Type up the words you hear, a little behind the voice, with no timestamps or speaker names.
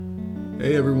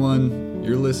Hey everyone,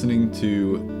 you're listening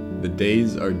to The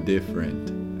Days Are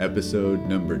Different, episode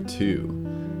number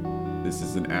 2. This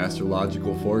is an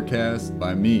astrological forecast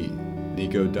by me,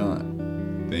 Nico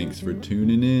Dant. Thanks for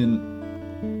tuning in.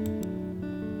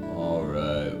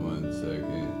 Alright, 1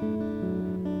 second.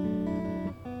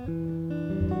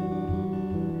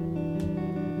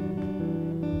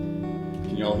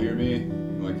 Can y'all hear me?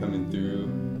 Am I coming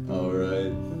through?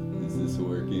 Alright, is this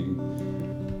working?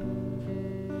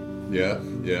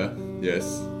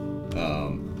 Yes.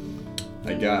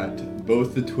 I got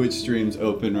both the Twitch streams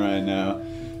open right now.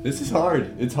 This is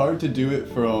hard. It's hard to do it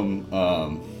from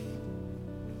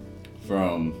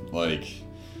like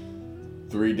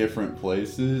 3 different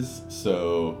places.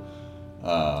 So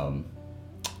I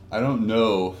don't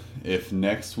know if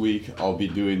next week I'll be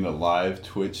doing the live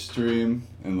Twitch stream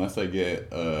unless I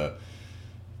get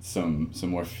some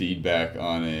more feedback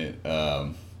on it.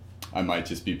 I might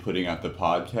just be putting out the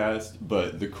podcast,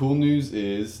 but the cool news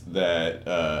is that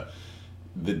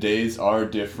The Days Are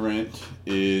Different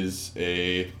is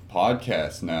a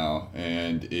podcast now,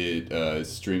 and it is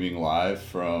streaming live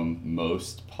from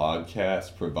most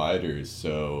podcast providers.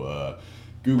 So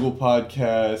Google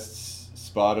Podcasts,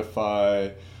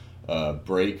 Spotify,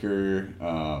 Breaker.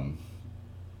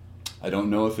 I don't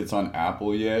know if it's on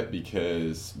Apple yet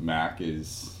because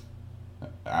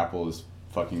Apple is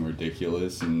fucking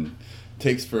ridiculous and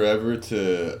takes forever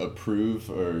to approve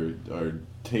or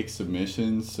take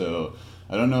submissions, so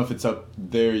I don't know if it's up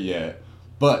there yet.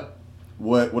 But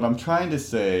what I'm trying to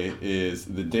say is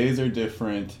The Days Are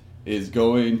Different is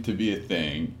going to be a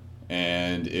thing,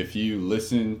 and if you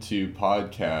listen to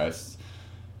podcasts,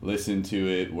 listen to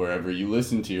it wherever you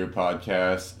listen to your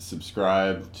podcast,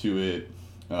 subscribe to it,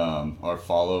 or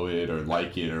follow it or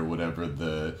like it or whatever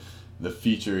the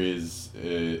feature is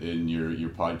in your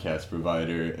podcast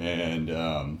provider, and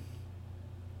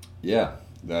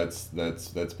that's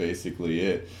basically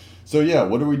it. So yeah,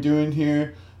 what are we doing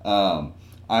here? I'm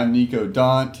Nico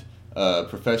Dant, a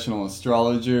professional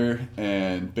astrologer,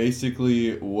 and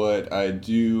basically what I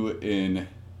do in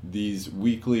these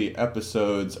weekly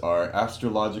episodes are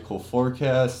astrological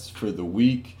forecasts for the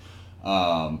week.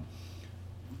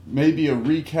 Maybe a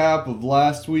recap of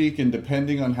last week, and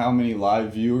depending on how many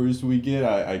live viewers we get,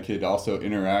 I could also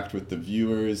interact with the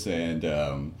viewers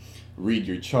and read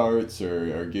your charts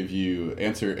or give you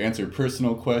answer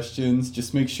personal questions.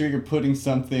 Just make sure you're putting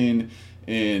something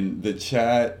in the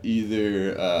chat,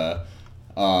 either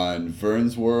on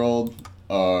Vern's World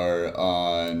or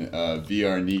on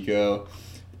VR Nico.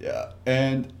 Yeah,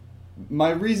 and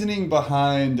my reasoning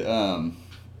behind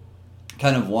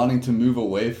kind of wanting to move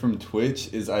away from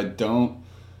Twitch is I don't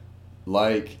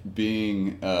like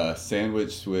being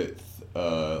sandwiched with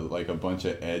like a bunch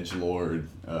of edgelord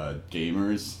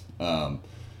gamers.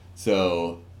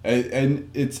 So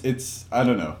and it's I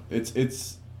don't know,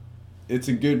 it's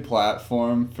a good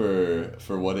platform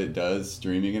for what it does,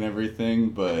 streaming and everything,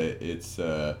 but it's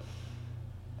I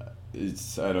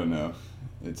don't know,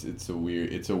 it's a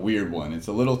weird one. It's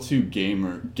a little too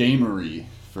gamery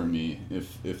for me,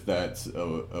 if that's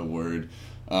a word,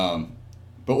 but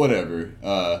whatever.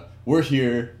 We're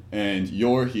here and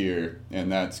you're here, and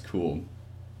that's cool.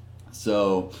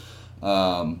 So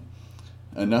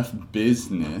enough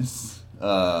business.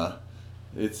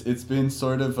 It's been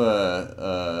sort of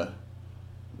a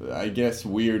I guess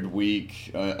weird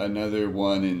week. Another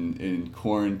one in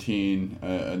quarantine.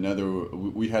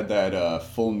 We had that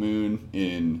full moon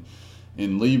in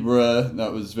Libra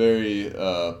that was very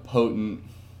potent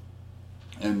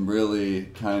and really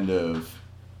kind of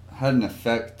had an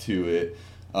effect to it.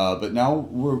 But now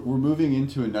we're moving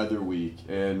into another week,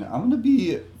 and I'm gonna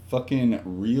be fucking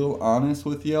real honest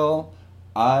with y'all.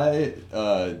 I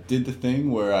did the thing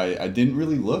where I didn't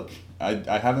really look.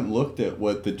 I haven't looked at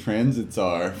what the transits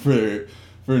are for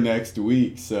next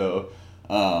week. So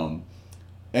and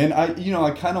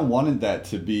I kind of wanted that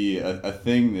to be a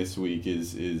thing this week,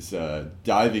 is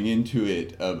diving into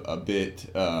it a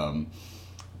bit,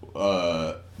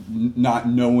 not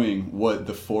knowing what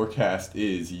the forecast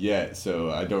is yet. So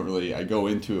I go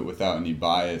into it without any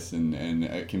bias, and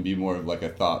it can be more of like a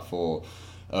thoughtful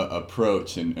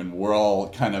approach, and we're all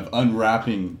kind of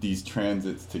unwrapping these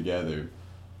transits together.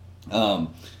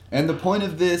 And the point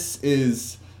of this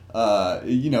is,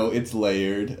 it's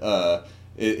layered.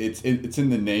 It's in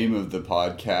the name of the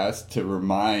podcast to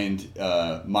remind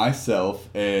myself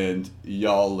and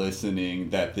y'all listening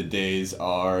that the days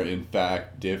are in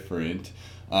fact different.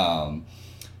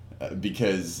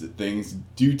 because things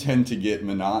do tend to get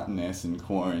monotonous in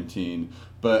quarantine.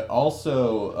 But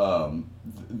also,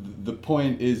 the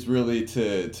point is really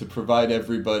to provide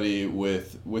everybody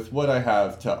with what I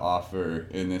have to offer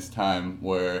in this time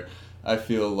where I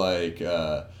feel like,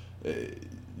 there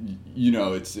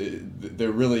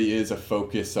really is a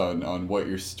focus on what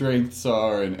your strengths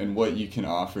are and what you can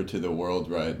offer to the world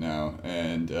right now.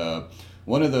 And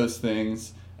one of those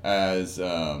things, as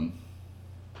I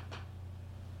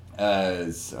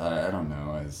don't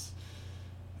know,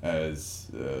 as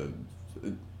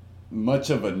much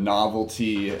of a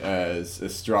novelty as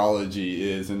astrology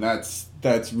is, and that's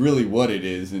really what it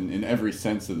is in every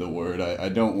sense of the word. I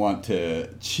don't want to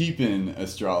cheapen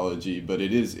astrology, but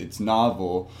it's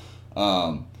novel.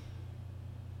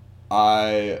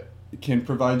 I can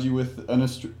provide you with an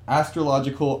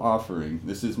astrological offering.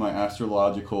 This is my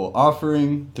astrological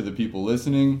offering to the people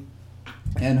listening,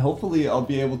 and hopefully I'll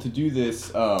be able to do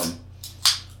this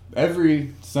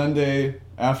every Sunday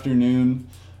afternoon,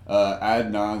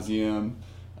 ad nauseum,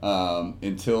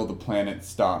 until the planets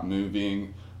stop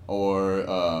moving, or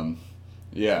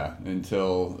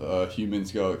until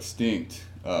humans go extinct.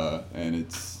 And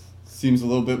it seems a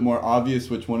little bit more obvious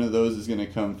which one of those is going to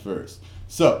come first.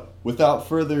 So, without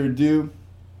further ado,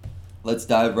 let's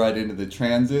dive right into the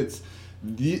transits.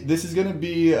 This is going to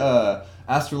be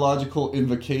astrological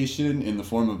invocation in the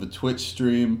form of a Twitch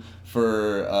stream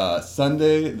for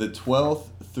Sunday the 12th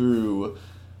through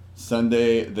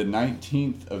Sunday the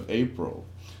 19th of April.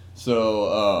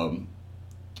 So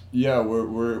we're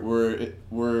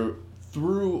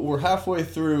halfway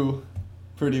through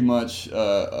pretty much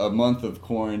a month of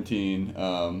quarantine.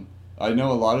 I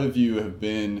know a lot of you have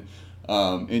been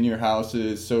in your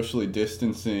houses socially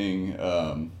distancing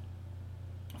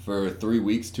for 3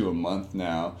 weeks to a month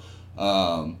now.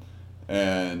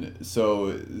 And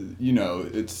so,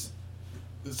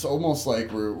 it's almost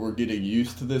like we're getting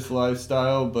used to this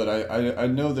lifestyle, but I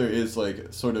know there is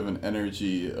like sort of an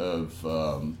energy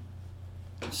of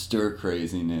stir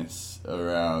craziness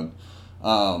around.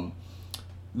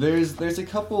 There's a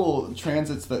couple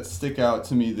transits that stick out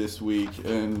to me this week,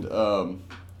 and I'm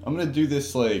gonna do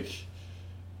this like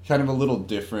kind of a little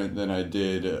different than I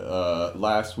did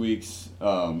last week's.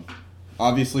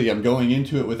 Obviously, I'm going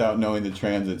into it without knowing the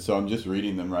transits, so I'm just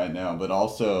reading them right now. But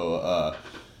also,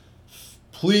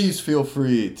 please feel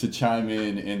free to chime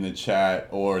in the chat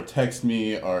or text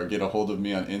me or get a hold of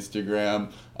me on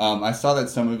Instagram. I saw that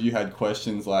some of you had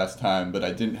questions last time, but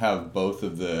I didn't have both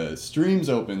of the streams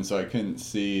open, so I couldn't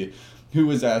see who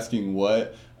was asking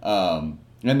what. And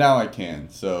now I can.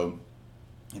 So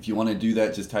if you want to do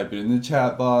that, just type it in the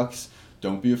chat box.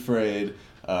 Don't be afraid.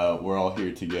 We're all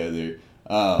here together.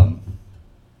 So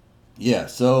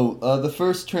the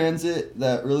first transit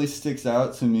that really sticks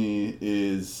out to me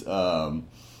is on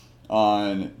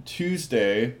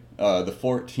Tuesday, the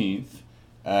 14th,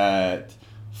 at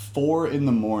 4 in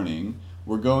the morning.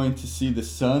 We're going to see the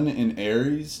Sun in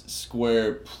Aries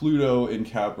square Pluto in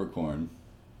Capricorn.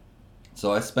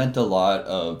 So I spent a lot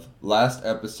of last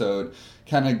episode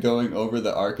kind of going over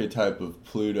the archetype of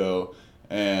Pluto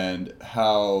and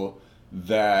how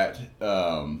that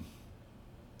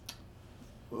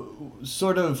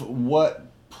sort of what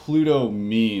Pluto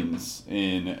means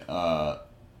in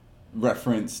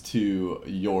reference to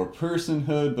your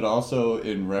personhood, but also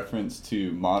in reference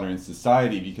to modern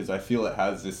society, because I feel it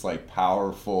has this like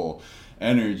powerful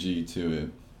energy to it.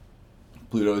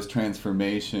 Pluto is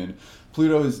transformation.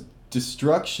 Pluto is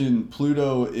destruction.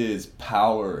 Pluto is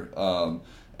power.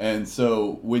 And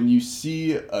so when you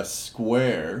see a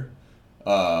square,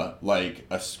 like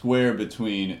a square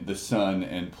between the Sun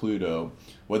and Pluto,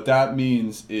 what that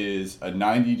means is a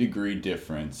 90-degree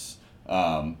difference,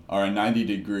 or a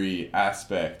 90-degree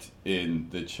aspect in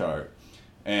the chart.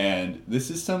 And this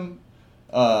is some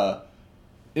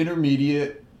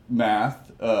intermediate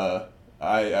math.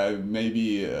 I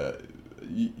maybe,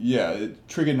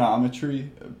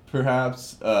 trigonometry,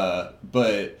 perhaps.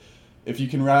 But if you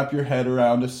can wrap your head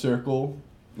around a circle,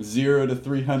 0 to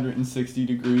 360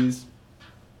 degrees,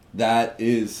 that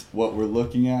is what we're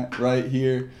looking at right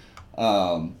here.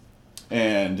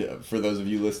 And for those of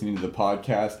you listening to the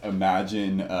podcast,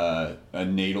 imagine a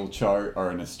natal chart or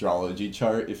an astrology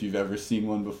chart. If you've ever seen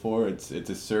one before, it's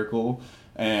a circle.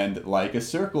 And like a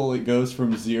circle, it goes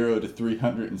from 0 to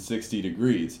 360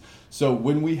 degrees. So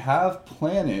when we have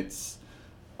planets,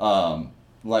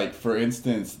 like for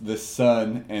instance, the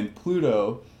Sun and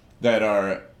Pluto, that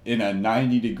are in a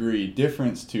 90-degree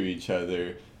difference to each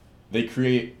other, they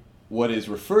create what is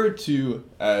referred to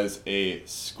as a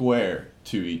square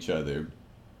to each other.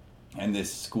 And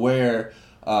this square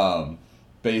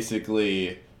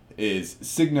basically is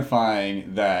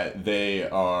signifying that they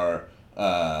are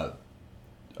a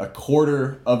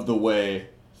quarter of the way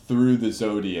through the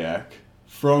zodiac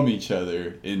from each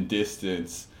other in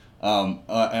distance. And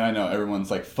I know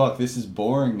everyone's like, fuck, this is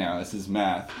boring now, this is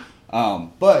math.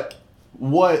 But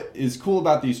what is cool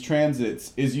about these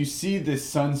transits is you see this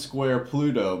sun square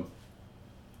Pluto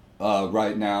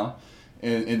right now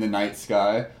in the night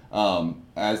sky,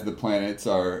 as the planets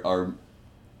are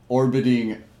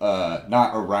orbiting,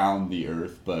 not around the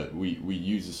Earth, but we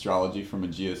use astrology from a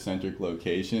geocentric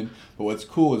location. But what's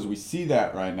cool is we see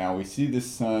that right now. We see the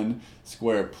sun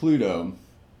square Pluto,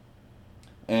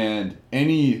 and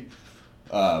any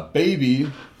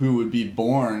baby who would be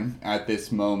born at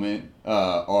this moment,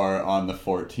 or on the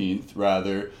 14th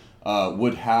rather,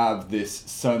 would have this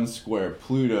sun square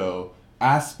Pluto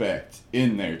aspect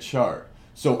in their chart.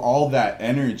 So all that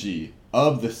energy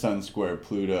of the sun square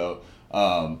Pluto,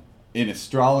 in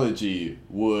astrology,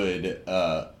 would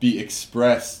be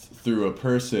expressed through a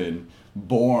person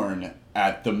born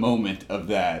at the moment of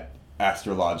that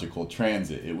astrological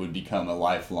transit. It would become a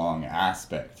lifelong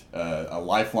aspect, a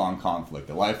lifelong conflict,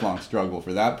 a lifelong struggle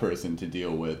for that person to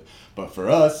deal with. But for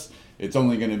us, it's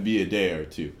only going to be a day or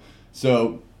two.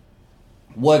 So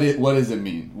what does it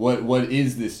mean? What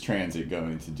is this transit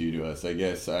going to do to us? I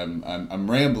guess I'm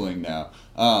rambling now.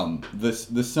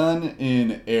 The sun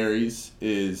in Aries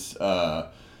is,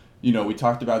 we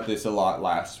talked about this a lot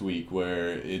last week,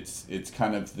 where it's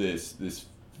kind of this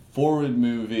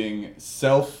forward-moving,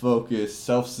 self-focused,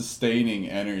 self-sustaining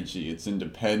energy. It's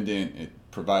independent. It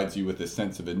provides you with a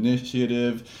sense of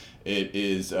initiative. It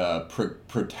is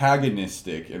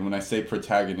protagonistic, and when I say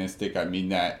protagonistic, I mean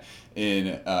that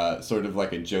in sort of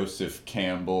like a Joseph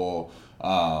Campbell,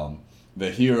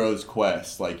 the hero's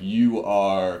quest. Like, you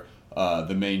are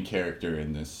the main character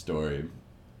in this story.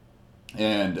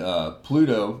 And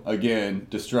Pluto, again,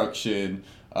 destruction,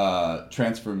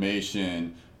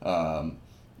 transformation,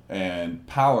 and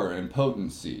power and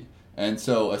potency. And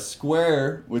so a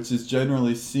square, which is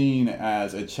generally seen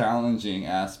as a challenging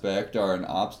aspect or an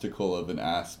obstacle of an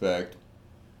aspect,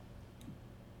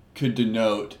 could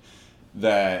denote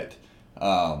that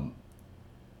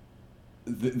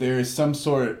there is some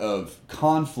sort of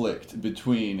conflict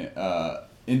between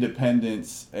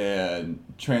independence and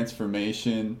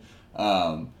transformation.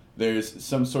 There's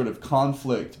some sort of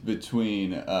conflict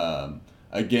between,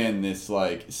 again, this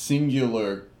like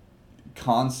singular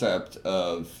concept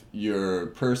of your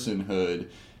personhood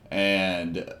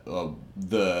and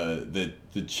the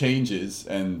changes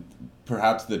and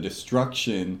perhaps the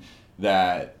destruction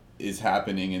that is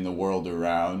happening in the world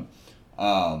around.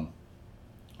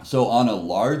 So on a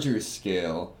larger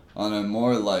scale, on a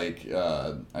more like,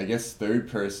 I guess,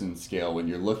 third-person scale, when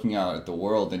you're looking out at the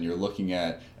world and you're looking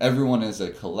at everyone as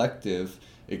a collective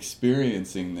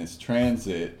experiencing this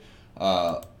transit,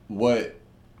 what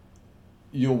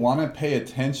you'll want to pay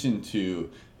attention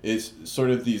to is sort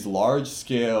of these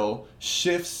large-scale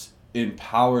shifts in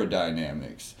power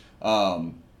dynamics.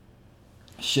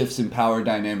 Shifts in power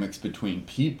dynamics between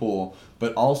people,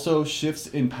 but also shifts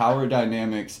in power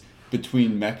dynamics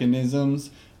between mechanisms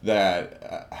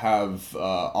that have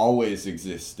always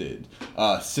existed.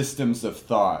 Systems of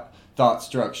thought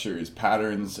structures,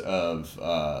 patterns of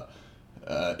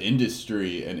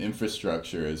industry and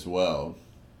infrastructure as well.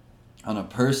 On a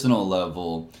personal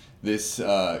level, this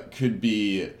could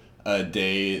be a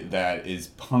day that is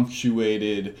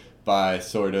punctuated by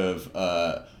sort of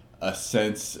a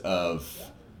sense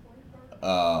of...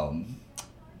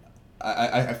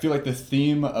 I feel like the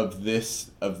theme of this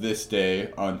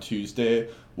day on Tuesday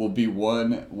will be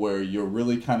one where you're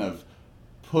really kind of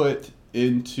put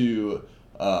into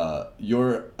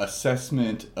your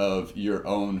assessment of your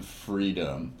own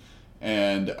freedom.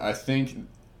 And I think,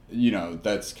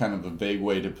 that's kind of a vague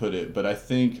way to put it, but I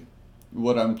think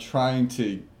what I'm trying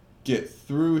to get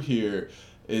through here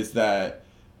is that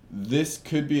this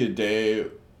could be a day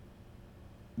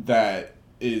that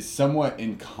is somewhat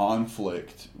in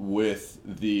conflict with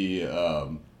the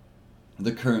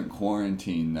current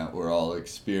quarantine that we're all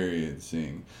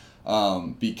experiencing,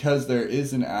 because there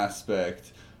is an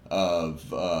aspect of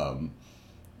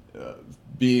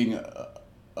being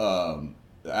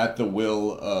at the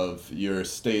will of your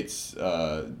state's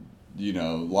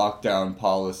lockdown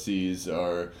policies,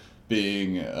 or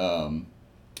being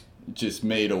just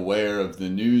made aware of the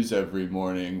news every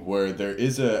morning, where there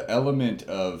is a element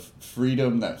of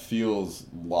freedom that feels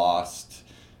lost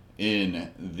in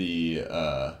the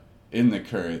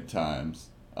current times.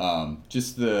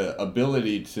 Just the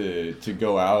ability to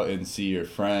go out and see your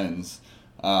friends,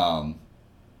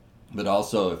 but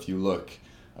also if you look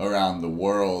around the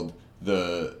world,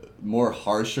 the more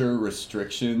harsher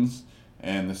restrictions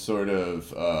and the sort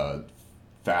of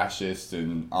fascist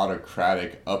and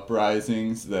autocratic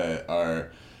uprisings that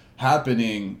are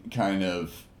happening kind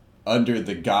of under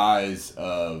the guise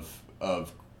of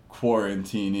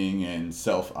quarantining and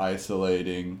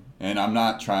self-isolating. And I'm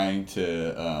not trying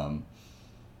to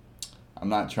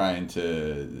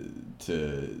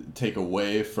take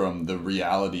away from the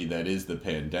reality that is the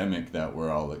pandemic that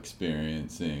we're all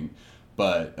experiencing,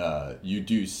 but you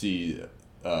do see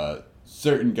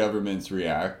certain governments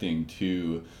reacting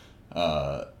to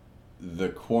the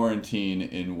quarantine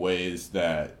in ways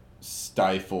that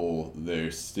stifle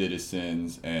their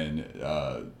citizens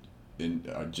and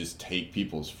just take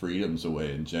people's freedoms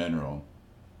away in general.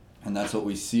 And that's what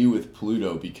we see with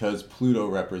Pluto, because Pluto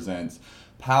represents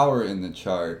power in the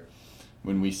chart.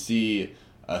 When we see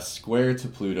a square to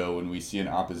Pluto, when we see an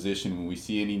opposition, when we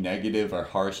see any negative or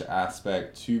harsh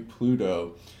aspect to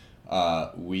Pluto,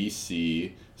 we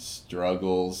see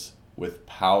struggles with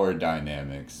power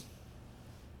dynamics.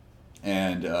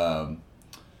 And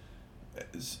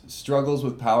struggles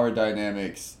with power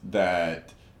dynamics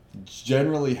that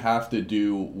generally have to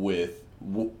do with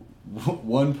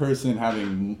one person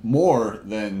having more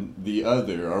than the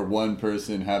other, or one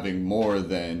person having more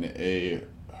than a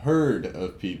herd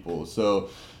of people. So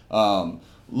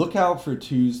look out for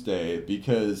Tuesday,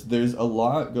 because there's a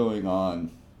lot going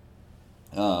on.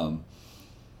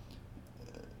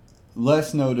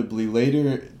 Less notably,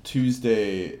 later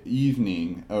Tuesday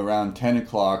evening around 10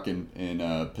 o'clock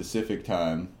in Pacific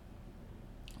time,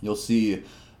 you'll see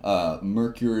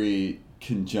Mercury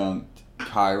conjunct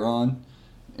Chiron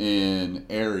in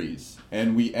Aries.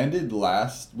 And we ended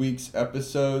last week's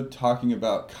episode talking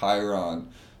about Chiron,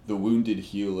 the wounded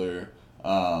healer,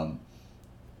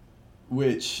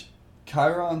 which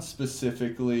Chiron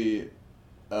specifically,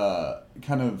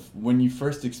 kind of, when you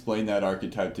first explain that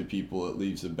archetype to people, it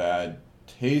leaves a bad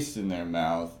taste in their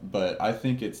mouth. But I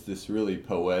think it's this really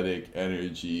poetic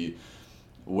energy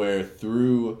where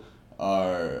through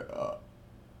our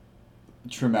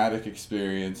traumatic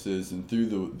experiences and through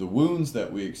the wounds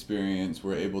that we experience,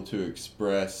 we're able to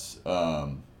express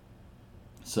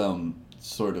some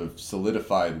sort of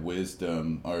solidified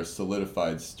wisdom or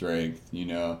solidified strength, you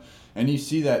know. And you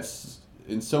see that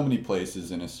in so many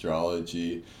places in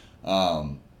astrology,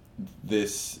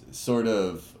 this sort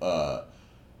of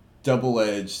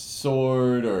double-edged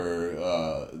sword,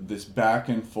 or this back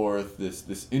and forth,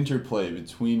 this interplay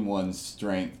between one's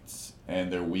strengths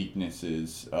and their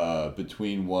weaknesses,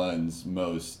 between one's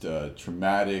most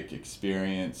traumatic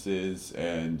experiences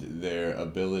and their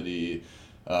ability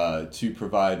to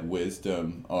provide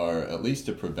wisdom, or at least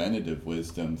a preventative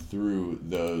wisdom through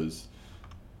those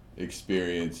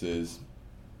experiences.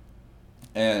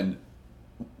 And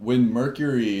when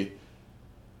Mercury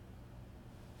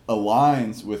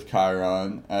aligns with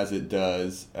Chiron, as it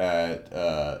does at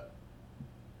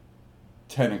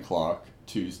 10 o'clock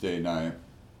Tuesday night,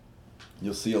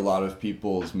 you'll see a lot of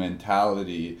people's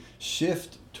mentality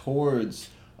shift towards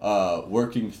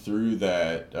working through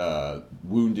that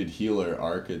wounded healer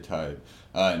archetype,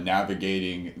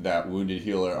 navigating that wounded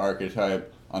healer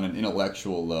archetype on an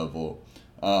intellectual level.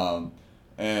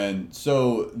 And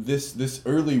so this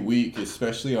early week,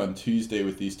 especially on Tuesday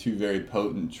with these two very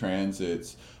potent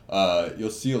transits, you'll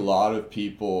see a lot of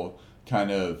people kind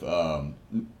of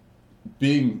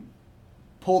being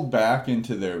pulled back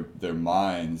into their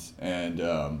minds, and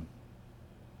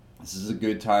this is a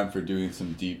good time for doing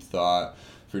some deep thought,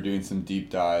 for doing some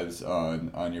deep dives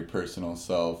on your personal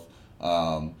self,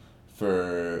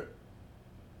 for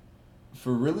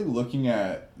really looking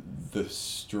at the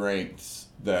strengths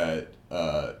that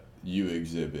you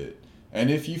exhibit.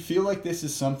 And if you feel like this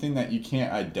is something that you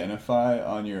can't identify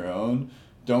on your own,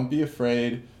 don't be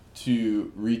afraid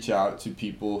to reach out to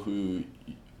people who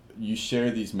you share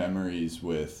these memories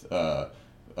with,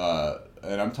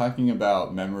 and I'm talking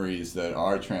about memories that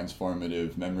are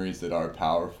transformative, memories that are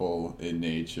powerful in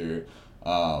nature.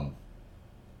 Don't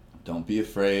be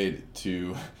afraid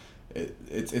to,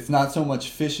 it's not so much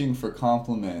fishing for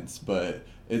compliments, but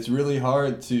it's really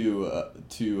hard to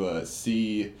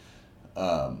see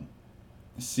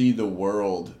the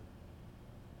world,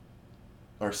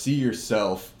 or see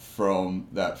yourself from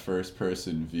that first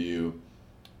person view.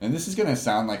 And this is going to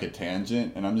sound like a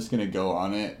tangent, and I'm just going to go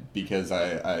on it because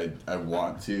I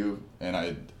want to, and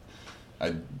I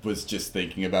was just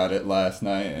thinking about it last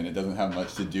night, and it doesn't have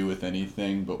much to do with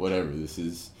anything, but whatever.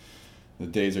 The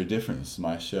days are different. This is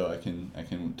my show. I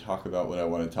can talk about what I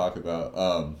want to talk about.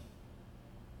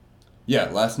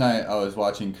 Last night I was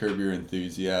watching Curb Your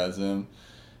Enthusiasm,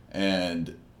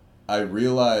 and I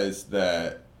realized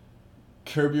that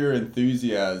Curb Your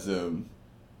Enthusiasm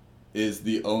is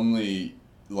the only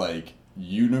like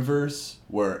universe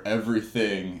where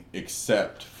everything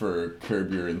except for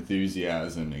Curb Your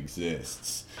Enthusiasm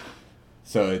exists.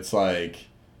 So it's like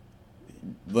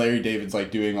Larry David's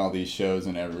like doing all these shows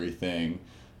and everything,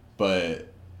 but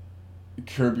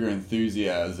Curb Your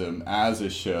Enthusiasm as a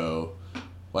show,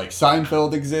 like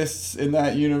Seinfeld exists in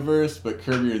that universe, but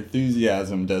Curb Your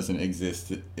Enthusiasm doesn't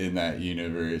exist in that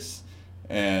universe.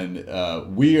 And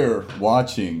we are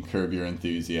watching Curb Your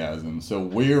Enthusiasm, so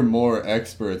we're more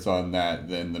experts on that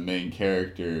than the main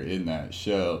character in that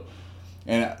show.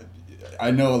 And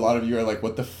I know a lot of you are like,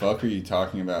 what the fuck are you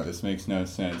talking about? This makes no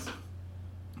sense.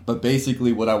 But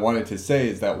basically what I wanted to say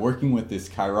is that working with this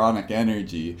chironic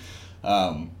energy,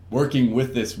 working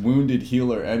with this wounded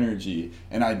healer energy,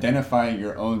 and identifying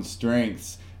your own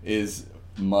strengths is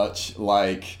much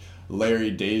like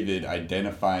Larry David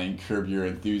identifying Curb Your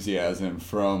Enthusiasm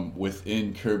from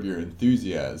within Curb Your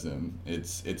Enthusiasm.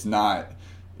 It's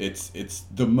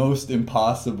the most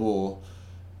impossible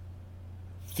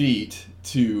feat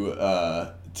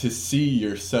to see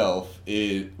yourself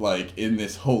in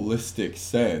this holistic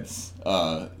sense.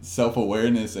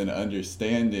 Self-awareness and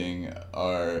understanding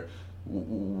are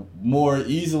more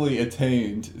easily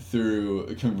attained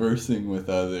through conversing with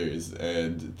others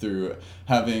and through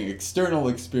having external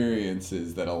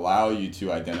experiences that allow you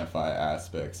to identify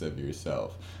aspects of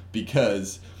yourself,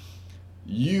 because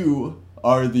you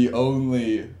are the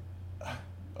only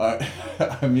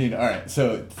I mean, all right,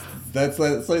 so that's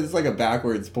it's like a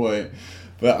backwards point,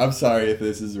 but I'm sorry if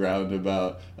this is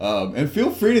roundabout. And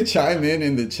feel free to chime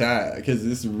in the chat, because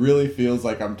this really feels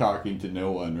like I'm talking to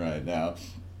no one right now.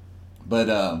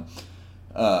 But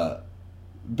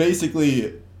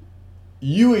basically,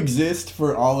 you exist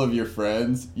for all of your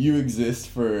friends. You exist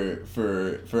for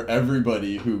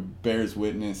everybody who bears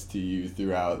witness to you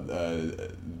throughout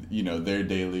their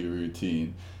daily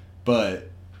routine. But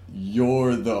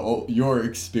you're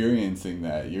experiencing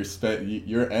that.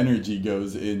 Your energy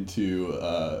goes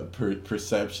into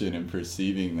perception and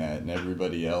perceiving that, and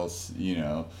everybody else,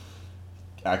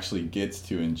 actually gets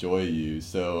to enjoy you.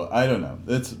 So I don't know.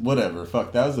 It's whatever.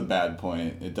 Fuck, that was a bad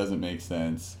point. It doesn't make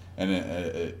sense.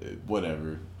 And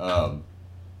whatever.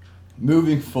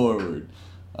 Moving forward.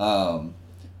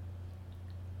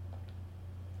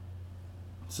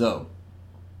 So,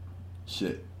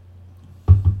 shit.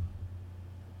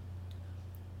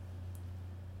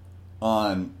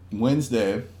 On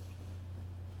Wednesday,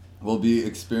 we'll be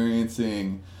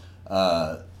experiencing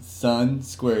Sun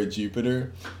square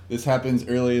Jupiter. This happens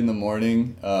early in the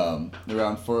morning,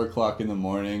 around 4 o'clock in the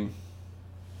morning,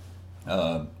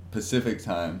 Pacific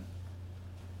time.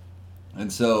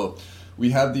 And so we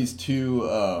have these two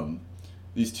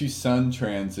sun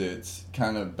transits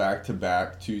kind of back to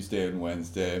back, Tuesday and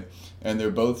Wednesday, and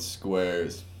they're both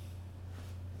squares.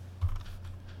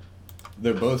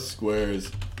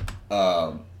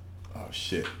 Oh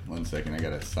shit, 1 second, I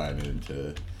gotta sign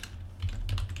into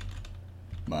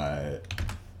my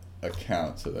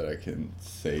account so that I can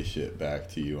say shit back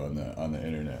to you on the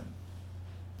internet.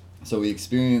 So we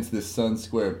experience this Sun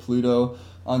square Pluto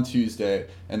on Tuesday,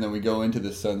 and then we go into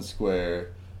the Sun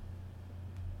square.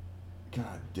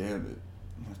 God damn it.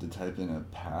 I have to type in a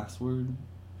password?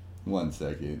 1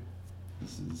 second.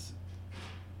 This is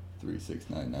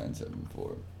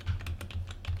 369974.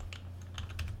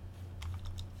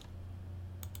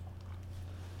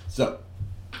 So,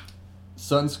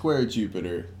 Sun square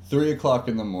Jupiter, 3 o'clock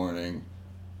in the morning,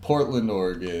 Portland,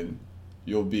 Oregon.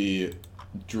 You'll be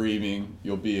dreaming.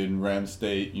 You'll be in REM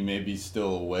state. You may be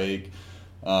still awake.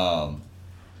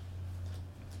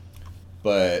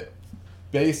 But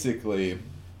basically,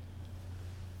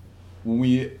 when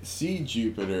we see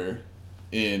Jupiter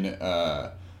in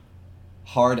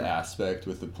hard aspect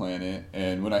with the planet,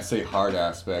 and when I say hard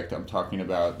aspect, I'm talking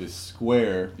about this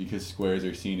square, because squares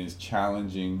are seen as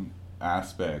challenging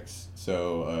aspects.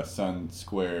 So Sun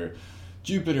square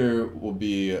Jupiter will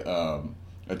be a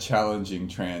challenging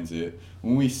transit.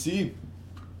 When we see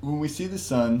the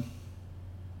Sun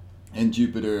and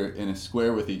Jupiter in a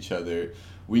square with each other,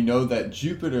 we know that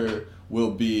Jupiter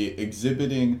will be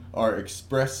exhibiting or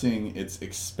expressing its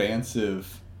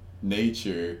expansive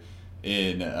nature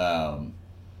in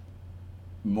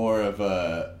more of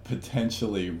a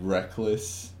potentially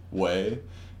reckless way.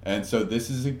 And so this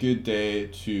is a good day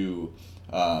to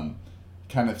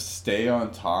kind of stay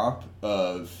on top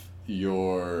of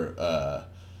your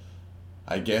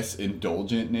I guess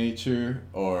indulgent nature,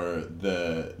 or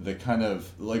the kind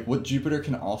of like what Jupiter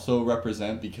can also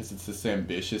represent, because it's this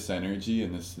ambitious energy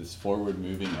and this forward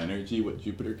moving energy. What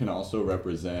Jupiter can also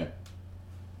represent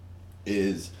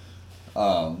is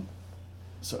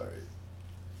sorry,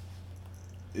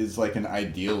 is like an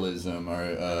idealism or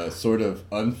a sort of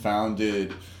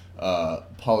unfounded,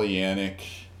 Pollyannic,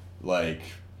 like,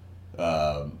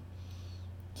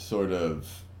 sort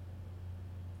of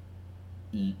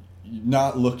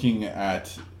not looking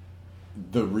at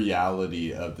the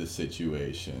reality of the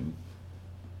situation.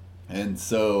 And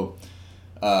so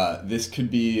this could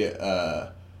be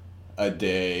a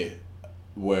day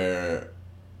where,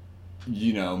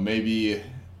 you know, maybe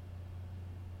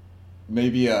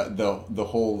the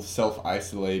whole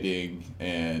self-isolating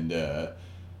and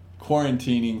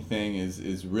quarantining thing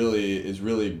is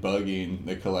really bugging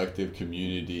the collective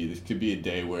community. This could be a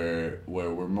day where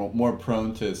we're more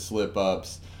prone to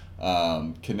slip-ups,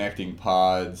 connecting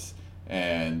pods,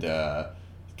 and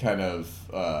kind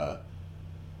of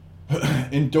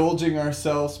indulging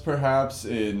ourselves perhaps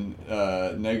in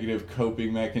negative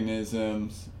coping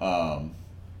mechanisms.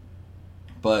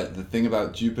 But the thing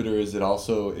about Jupiter is it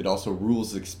also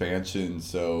rules expansion.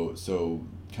 So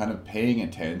kind of paying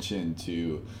attention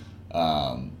to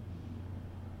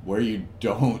where you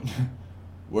don't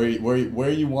where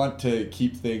you want to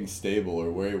keep things stable,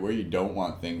 or where you don't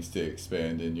want things to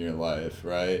expand in your life,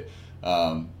 right?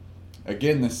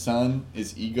 Again, the sun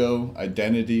is ego,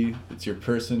 identity, it's your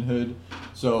personhood.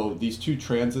 So these two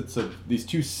transits of these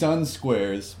two sun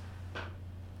squares,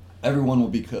 everyone will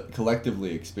be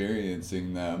collectively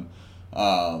experiencing them.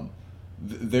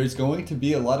 There's going to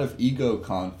be a lot of ego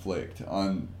conflict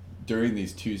during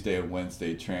these Tuesday and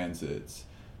Wednesday transits.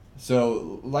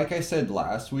 So, like I said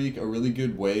last week, a really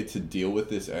good way to deal with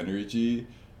this energy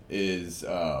is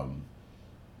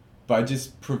by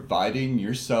just providing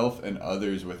yourself and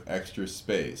others with extra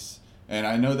space. And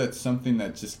I know that's something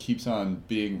that just keeps on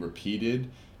being repeated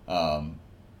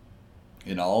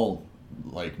in all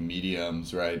like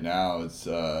mediums right now. It's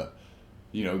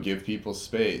give people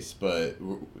space, but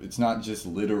it's not just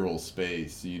literal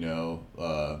space.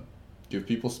 Give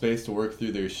people space to work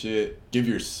through their shit. Give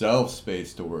yourself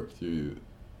space to work through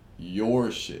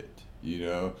your shit.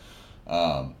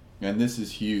 And this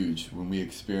is huge when we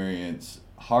experience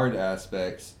hard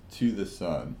aspects to the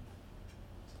sun.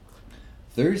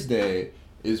 Thursday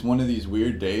is one of these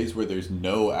weird days where there's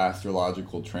no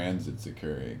astrological transits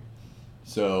occurring.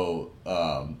 So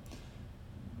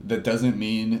that doesn't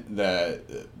mean that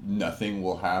nothing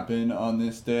will happen on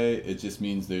this day. It just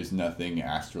means there's nothing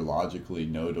astrologically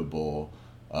notable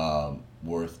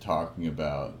worth talking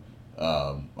about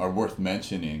or worth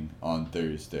mentioning on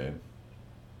Thursday.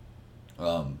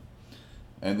 And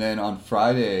then on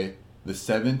Friday, the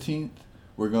 17th,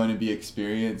 we're going to be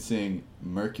experiencing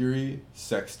Mercury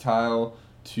sextile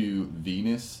to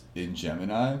Venus in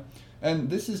Gemini. And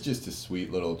this is just a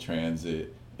sweet little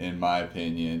transit, in my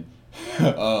opinion.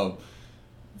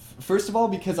 First of all,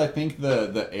 because I think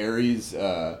the Aries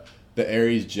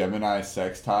Gemini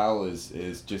sextile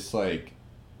is just like,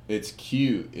 it's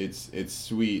cute, it's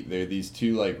sweet. They're these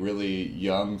two like really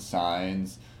young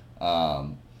signs,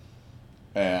 and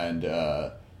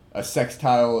a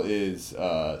sextile is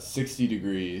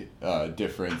 60-degree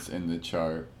difference in the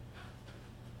chart.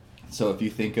 So if you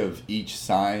think of each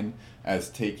sign as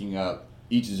taking up,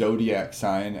 each zodiac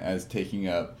sign as taking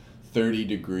up 30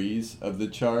 degrees of the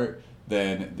chart,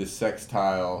 then the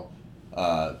sextile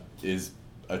is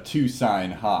a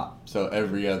 2-sign hop. So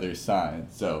every other sign.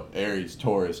 So Aries,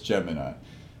 Taurus, Gemini.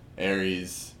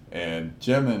 Aries and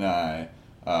Gemini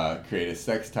create a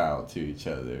sextile to each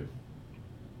other.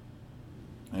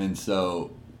 And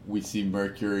so we see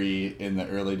Mercury in the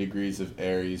early degrees of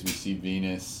Aries. We see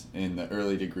Venus in the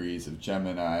early degrees of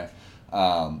Gemini.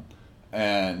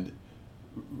 And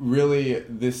really,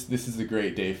 this is a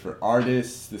great day for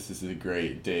artists. This is a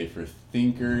great day for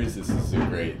thinkers. This is a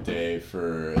great day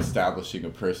for establishing a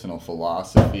personal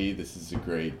philosophy. This is a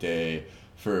great day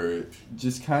for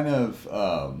just kind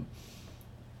of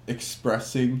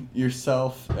expressing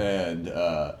yourself and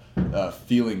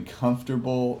feeling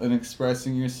comfortable in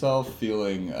expressing yourself,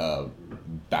 feeling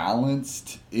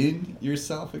balanced in your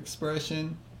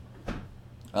self-expression.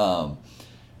 And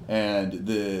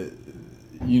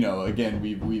again,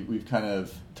 we've kind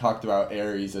of talked about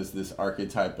Aries as this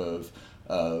archetype of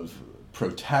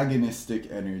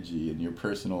protagonistic energy in your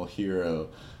personal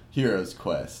hero's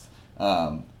quest.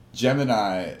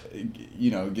 Gemini,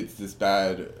 gets this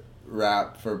bad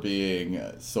rap for being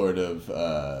sort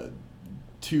of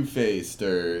two-faced,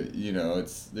 or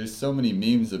there's so many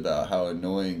memes about how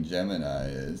annoying Gemini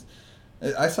is.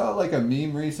 I saw like a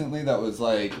meme recently that was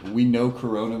like, we know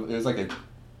corona. There's like a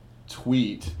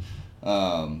tweet.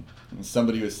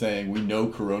 Somebody was saying, we know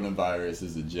coronavirus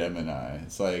is a Gemini.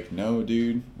 It's like, no,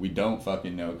 dude, we don't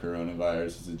fucking know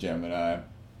coronavirus is a Gemini.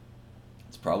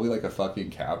 It's probably like a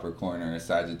fucking Capricorn or a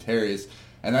Sagittarius,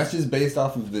 and that's just based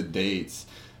off of the dates.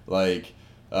 Like,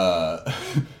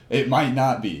 it might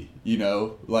not be. You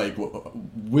know, like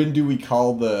when do we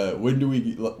cast the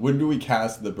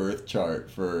birth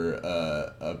chart for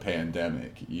a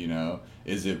pandemic? You know,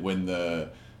 is it when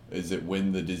the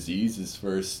disease is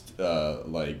first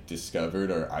like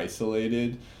discovered or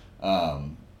isolated? I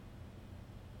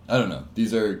don't know.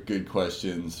 These are good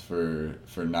questions for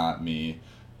not me,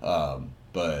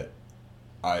 but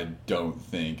I don't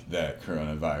think that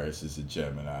coronavirus is a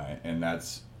Gemini, and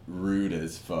that's rude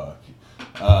as fuck.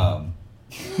 But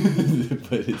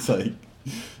it's like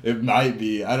it might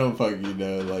be. I don't fucking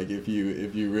know. Like if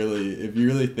you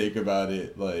really think about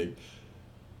it, like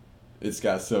it's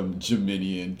got some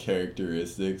Geminian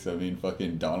characteristics. I mean,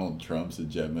 fucking Donald Trump's a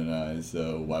Gemini,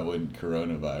 so why wouldn't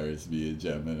coronavirus be a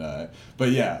Gemini?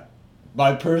 But yeah,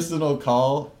 my personal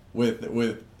call with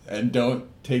and don't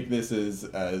take this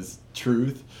as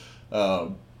truth,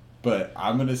 but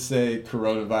I'm gonna say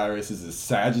coronavirus is a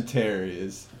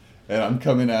Sagittarius, and I'm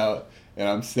coming out and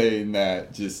I'm saying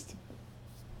that just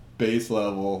base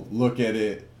level. Look at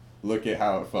it. Look at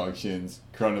how it functions.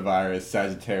 Coronavirus,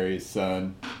 Sagittarius,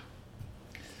 Sun.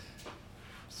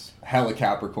 Hella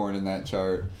Capricorn in that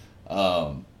chart.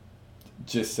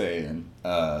 Just saying.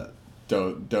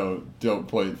 Don't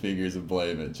point fingers of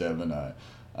blame at Gemini.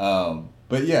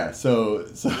 But yeah, so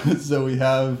we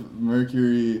have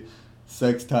Mercury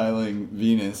sextiling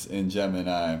Venus in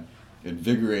Gemini,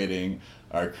 invigorating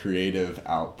our creative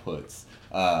outputs,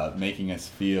 making us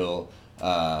feel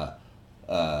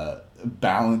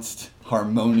balanced,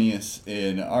 harmonious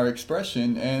in our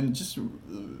expression, and just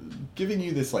giving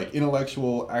you this like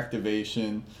intellectual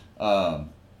activation.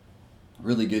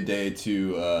 Really good day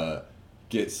to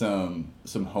get some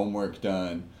homework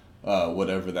done,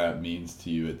 whatever that means to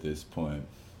you at this point.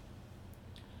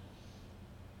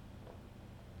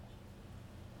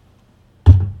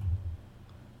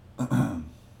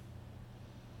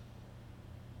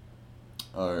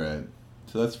 All right,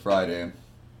 so that's Friday.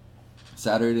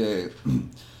 Saturday,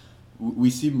 we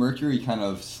see Mercury kind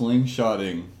of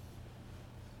slingshotting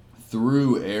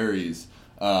through Aries,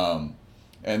 and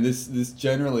this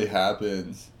generally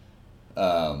happens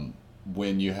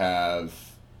when you have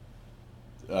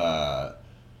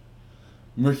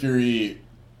Mercury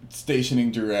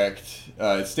stationed direct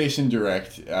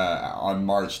on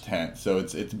March 10th. So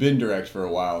it's been direct for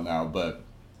a while now, but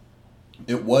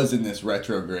it was in this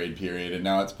retrograde period, and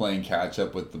now it's playing catch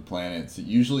up with the planets. It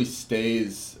usually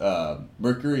stays.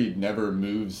 Mercury never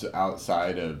moves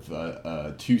outside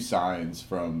of 2 signs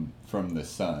from the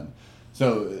sun.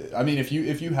 So I mean, if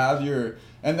you have your,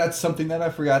 and that's something that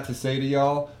I forgot to say to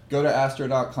y'all. Go to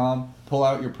astro.com, pull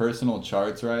out your personal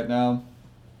charts right now.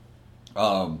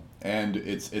 And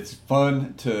it's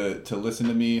fun to listen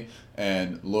to me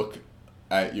and look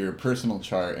at your personal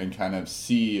chart and kind of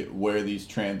see where these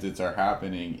transits are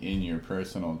happening in your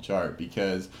personal chart,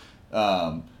 because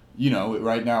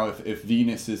right now if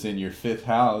Venus is in your 5th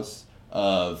house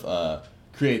of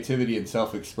creativity and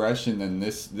self-expression, then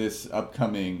this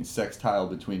upcoming sextile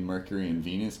between Mercury and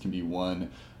Venus can be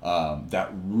one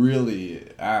that really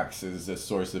acts as a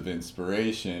source of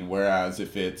inspiration, whereas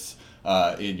if it's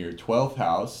in your 12th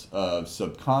house of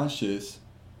subconscious,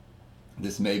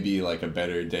 this may be like a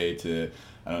better day to,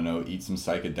 I don't know, eat some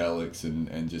psychedelics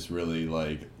and just really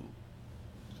like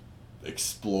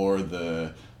explore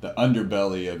the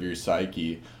underbelly of your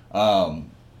psyche. But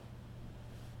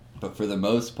for the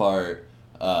most part,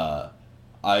 I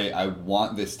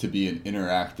want this to be an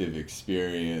interactive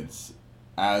experience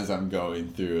as I'm going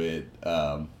through it.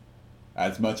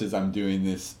 As much as I'm doing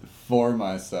this for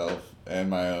myself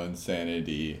and my own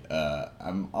sanity,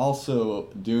 I'm also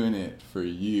doing it for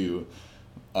you,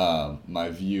 my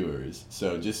viewers.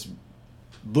 So just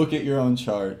look at your own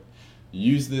chart,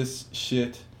 use this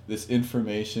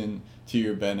information to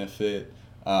your benefit.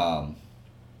 Sorry,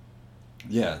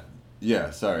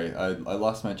 I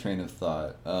lost my train of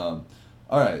thought. All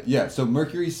right, yeah, so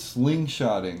Mercury's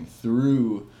slingshotting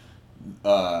through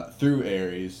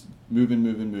Aries,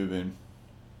 moving.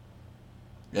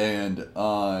 And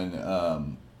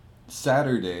on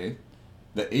Saturday,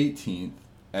 the 18th,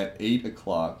 at 8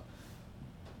 o'clock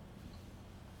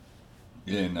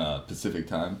in Pacific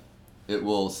time, it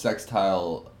will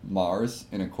sextile Mars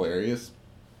in Aquarius.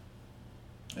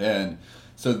 And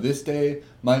so this day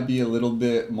might be a little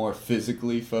bit more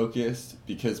physically focused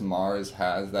because Mars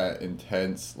has that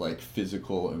intense, like,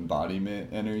 physical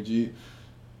embodiment energy.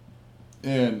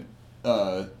 And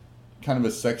kind of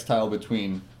a sextile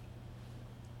between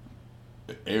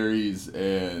Aries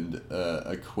and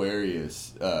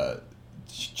Aquarius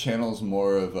channels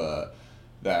more of a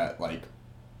that like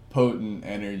potent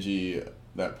energy,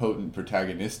 that potent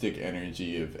protagonistic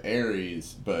energy of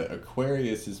Aries, but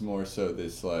Aquarius is more so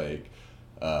this like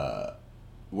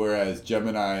whereas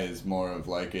Gemini is more of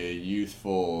like a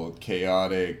youthful,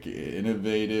 chaotic,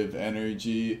 innovative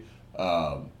energy.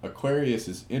 Aquarius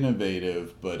is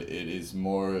innovative, but it is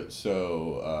more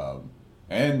so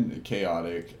and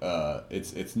chaotic.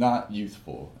 It's not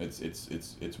youthful.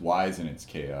 It's wise in its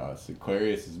chaos.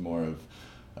 Aquarius is more of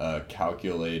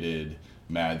calculated,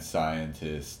 mad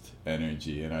scientist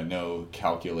energy, and I know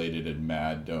calculated and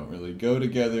mad don't really go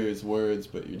together as words,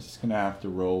 but you're just gonna have to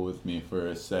roll with me for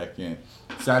a second.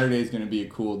 Saturday's gonna be a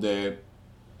cool day.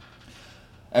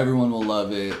 Everyone will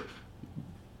love it.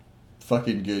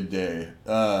 Fucking good day.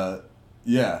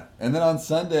 Yeah. And then on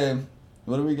Sunday,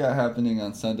 what do we got happening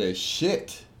on Sunday?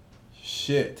 Shit.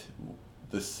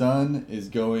 The sun is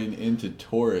going into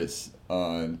Taurus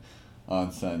on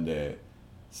Sunday.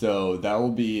 So that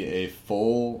will be a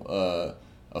full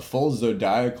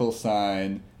zodiacal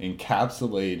sign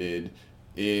encapsulated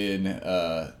in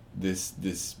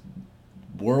this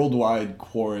worldwide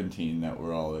quarantine that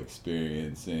we're all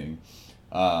experiencing.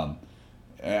 And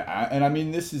I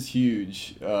mean, this is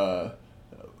huge.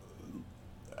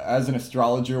 As an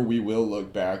astrologer, we will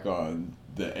look back on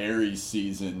the Aries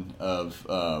season of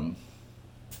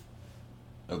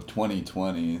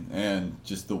 2020 and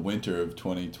just the winter of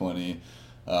 2020.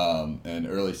 And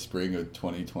early spring of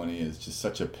 2020 is just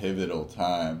such a pivotal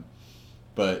time.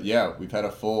 But yeah, we've had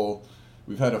a full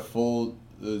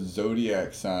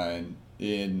zodiac sign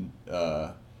in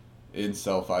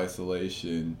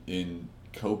self-isolation, in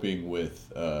coping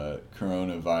with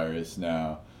coronavirus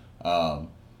now.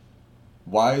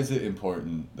 Why is it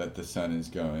important that the sun is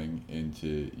going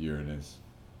into Uranus,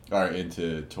 or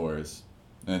into Taurus?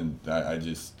 And I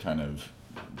just kind of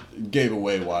gave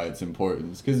away why it's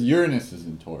important. Because Uranus is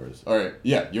in Taurus. All right,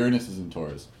 yeah, Uranus is in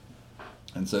Taurus.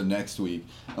 And so next week,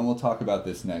 and we'll talk about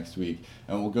this next week,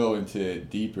 and we'll go into it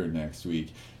deeper next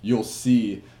week, you'll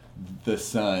see the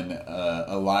sun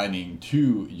aligning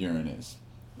to Uranus.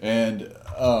 And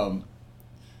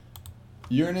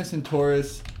Uranus and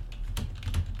Taurus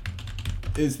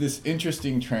is this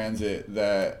interesting transit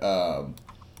that I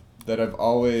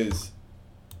always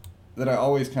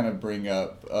kind of bring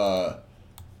up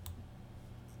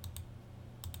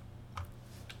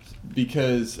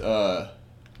because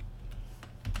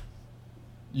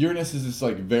Uranus is this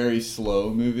like very slow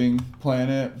moving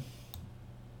planet.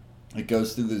 It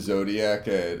goes through the zodiac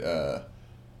at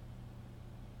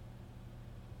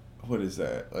what is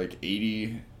that, like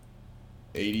 80,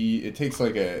 it takes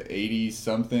like a 80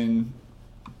 something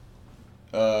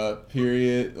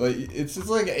period. Like it's just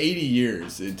like 80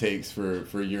 years it takes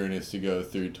for Uranus to go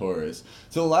through Taurus.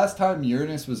 So the last time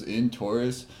Uranus was in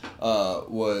Taurus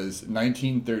was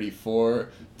 1934 to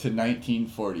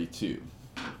 1942.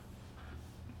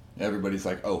 Everybody's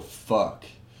like, oh fuck.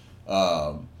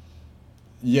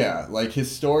 Yeah, like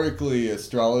historically,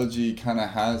 astrology kind of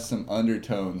has some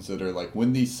undertones that are like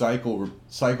when these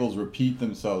cycles repeat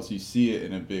themselves, you see it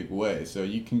in a big way. So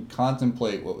you can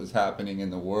contemplate what was happening in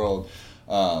the world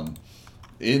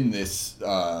in this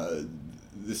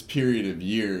this period of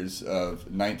years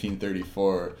of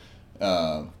 1934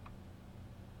 and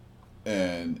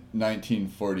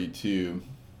 1942.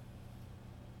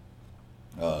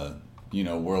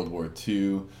 World War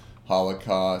II,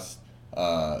 Holocaust.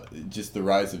 Just the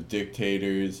rise of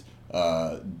dictators,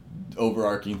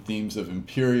 overarching themes of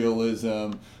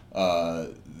imperialism.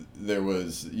 There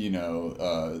was,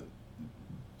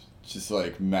 just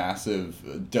like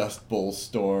massive dust bowl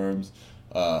storms,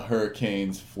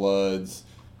 hurricanes, floods,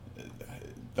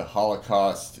 the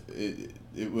Holocaust.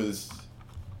 It was...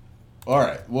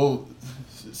 Alright, well,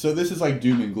 so this is like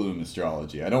doom and gloom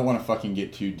astrology. I don't want to fucking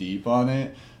get too deep on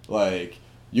it. Like,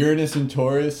 Uranus and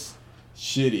Taurus,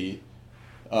 shitty.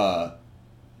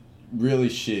 Really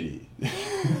shitty.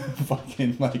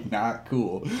 Fucking like not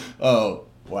cool. Oh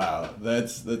wow,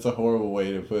 that's a horrible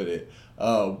way to put it.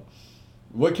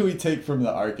 What can we take from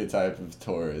the archetype of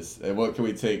Taurus, and what can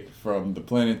we take from the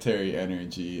planetary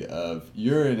energy of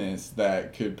Uranus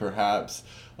that could perhaps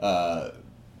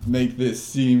make this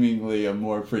seemingly a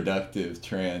more productive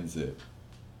transit?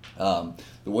 The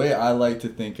way I like to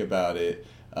think about it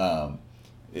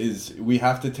is we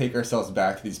have to take ourselves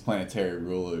back to these planetary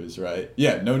rulers, right?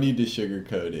 Yeah, no need to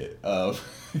sugarcoat it.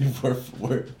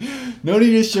 We're no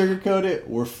need to sugarcoat it.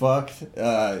 We're fucked.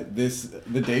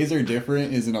 The Days Are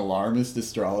Different is an alarmist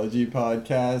astrology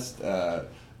podcast.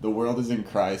 The world is in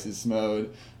crisis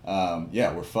mode.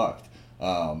 Yeah, we're fucked.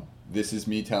 This is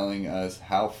me telling us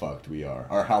how fucked we are,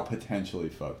 or how potentially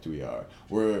fucked we are.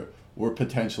 We're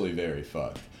potentially very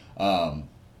fucked.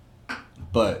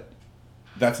 But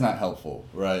that's not helpful,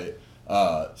 right?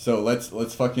 So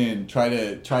let's fucking try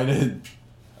to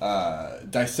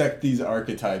dissect these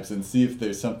archetypes and see if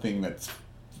there's something that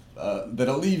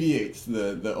alleviates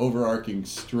the overarching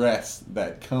stress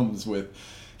that comes with,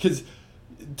 because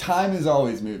time is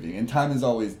always moving and time is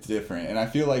always different, and I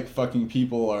feel like fucking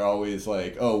people are always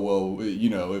like, oh well,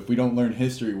 if we don't learn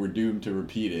history, we're doomed to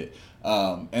repeat it,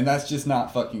 and that's just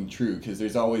not fucking true, because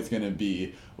there's always going to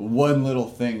be one little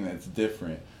thing that's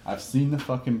different. I've seen the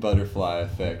fucking butterfly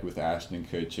effect with Ashton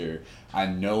Kutcher. I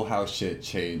know how shit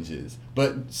changes.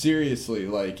 But seriously,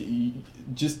 like,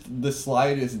 just the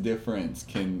slightest difference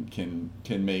can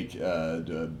make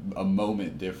a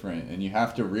moment different. And you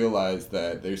have to realize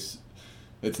that it's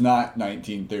not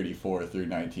 1934 through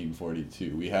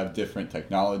 1942. We have different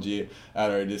technology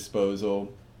at our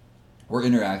disposal. We're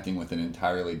interacting with an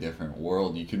entirely different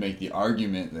world. You could make the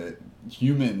argument that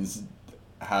humans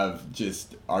are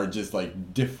just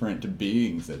like different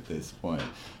beings at this point.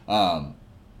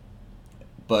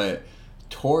 But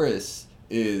Taurus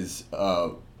is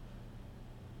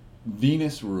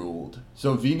Venus ruled.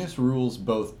 So Venus rules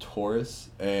both Taurus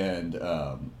and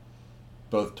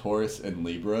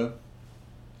Libra.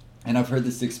 And I've heard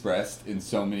this expressed in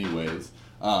so many ways.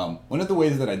 One of the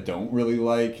ways that I don't really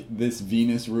like this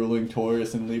Venus ruling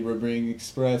Taurus and Libra being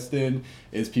expressed in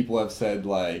is people have said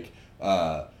like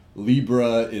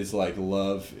Libra is like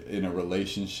love in a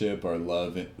relationship or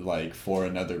love like for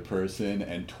another person,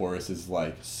 and Taurus is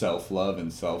like self-love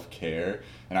and self-care,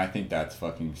 and I think that's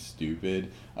fucking stupid.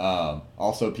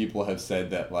 Also, people have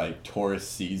said that like Taurus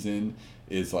season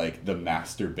is like the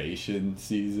masturbation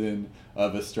season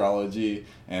of astrology,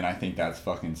 and I think that's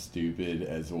fucking stupid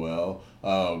as well.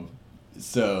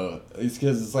 So it's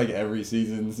because it's like every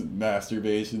season's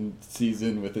masturbation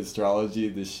season with astrology.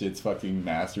 This shit's fucking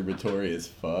masturbatory as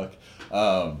fuck.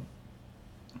 But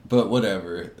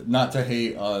whatever. Not to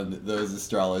hate on those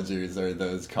astrologers or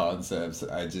those concepts.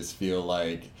 I just feel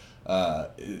like,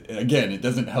 again, it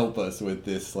doesn't help us with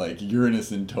this like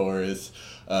Uranus and Taurus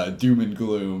doom and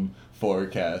gloom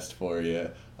forecast for you.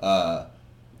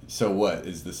 So what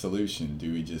is the solution?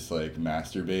 Do we just like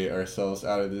masturbate ourselves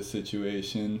out of this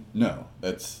situation? No,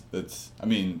 that's I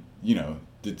mean,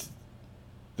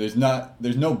 there's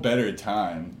no better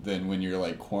time than when you're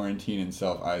like quarantined and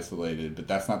self-isolated, but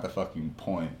that's not the fucking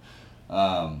point.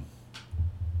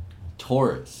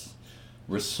 Taurus,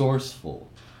 resourceful,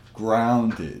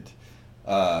 grounded,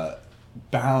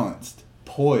 balanced,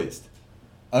 poised,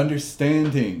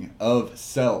 understanding of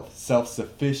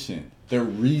self-sufficient. They're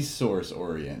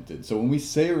resource-oriented. So when we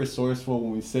say resourceful,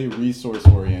 when we say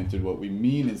resource-oriented, what we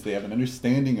mean is they have an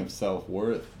understanding of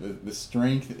self-worth. The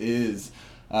strength is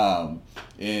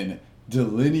in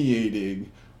delineating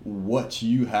what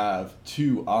you have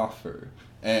to offer.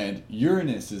 And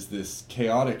Uranus is this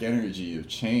chaotic energy of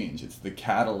change. It's the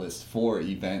catalyst for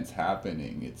events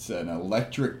happening. It's an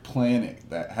electric planet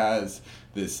that has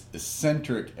this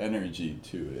eccentric energy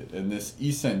to it. And this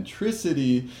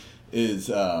eccentricity is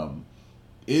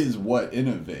what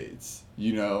innovates,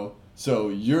 So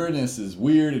Uranus is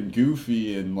weird and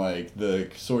goofy and like the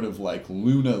sort of like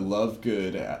Luna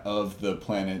Lovegood of the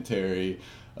planetary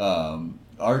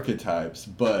archetypes,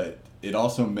 but it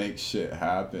also makes shit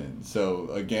happen. So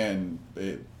again,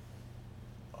 it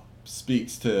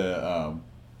speaks to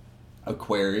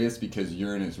Aquarius because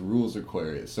Uranus rules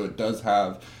Aquarius. So it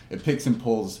picks and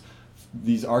pulls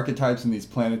these archetypes and these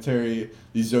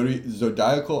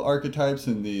zodiacal archetypes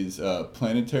and these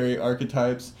planetary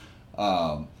archetypes.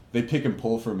 They pick and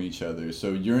pull from each other.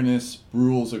 So Uranus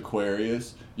rules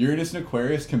Aquarius. Uranus and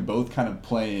Aquarius can both kind of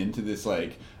play into this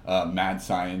like mad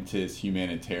scientist,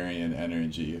 humanitarian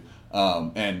energy.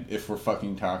 And if we're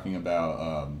fucking talking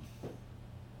about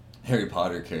Harry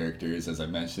Potter characters, as I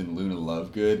mentioned, Luna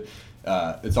Lovegood,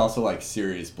 it's also like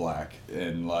Sirius Black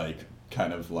and like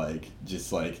kind of like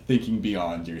just like thinking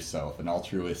beyond yourself, an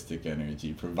altruistic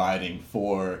energy, providing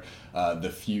for the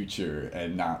future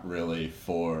and not really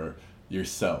for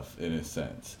yourself in a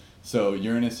sense. So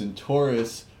Uranus and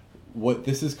Taurus, what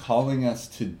this is calling us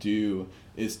to do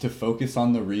is to focus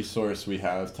on the resource we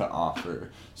have to offer.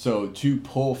 So to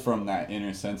pull from that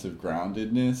inner sense of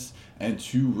groundedness and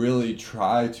to really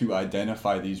try to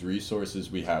identify these resources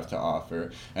we have to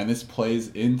offer. And this plays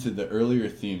into the earlier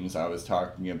themes I was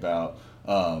talking about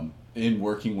in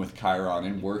working with Chiron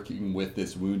and working with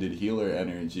this wounded healer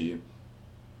energy,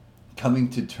 coming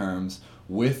to terms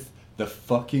with the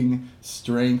fucking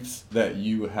strengths that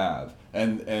you have.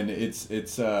 And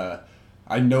it's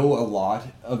I know a lot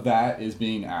of that is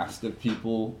being asked of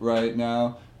people right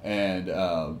now, and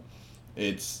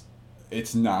it's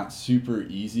it's not super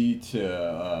easy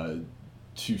to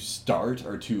start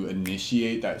or to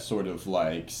initiate that sort of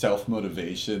like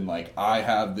self-motivation, like I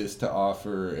have this to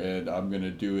offer and I'm gonna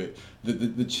do it.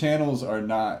 The channels are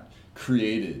not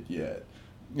created yet,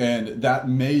 and that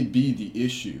may be the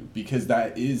issue, because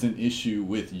that is an issue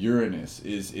with Uranus,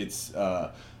 is it's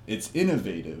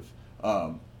innovative,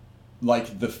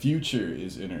 like the future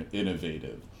is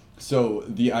innovative. So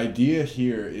the idea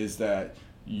here is that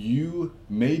you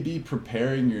may be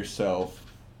preparing yourself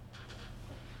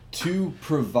to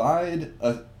provide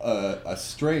a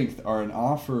strength or an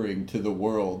offering to the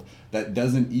world that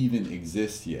doesn't even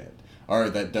exist yet, or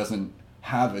that doesn't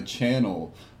have a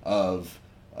channel of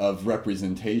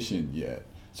representation yet.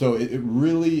 So it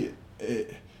really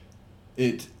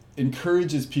it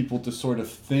encourages people to sort of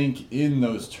think in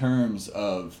those terms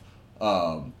of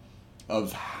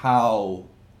how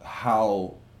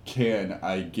can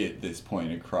I get this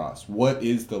point across? What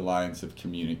is the lines of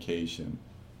communication?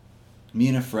 Me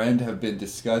and a friend have been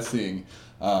discussing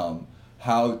how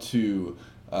to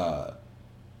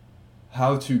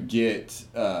get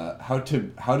how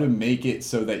to make it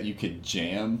so that you could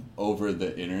jam over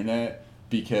the internet,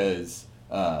 because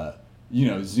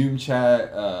Zoom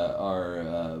chat,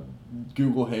 or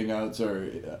Google Hangouts, or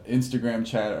Instagram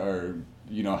chat, or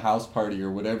House Party,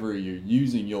 or whatever you're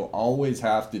using, you'll always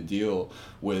have to deal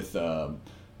with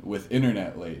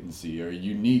internet latency or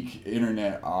unique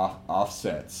internet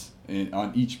offsets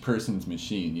on each person's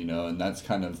machine, and that's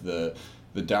kind of the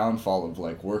downfall of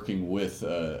like working with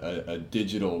a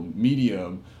digital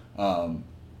medium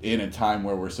in a time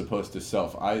where we're supposed to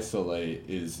self-isolate.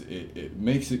 It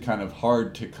makes it kind of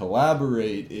hard to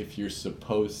collaborate if you're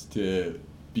supposed to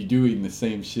be doing the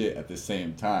same shit at the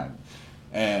same time.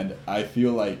 And I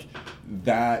feel like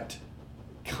that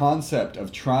concept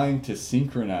of trying to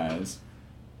synchronize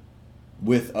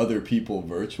with other people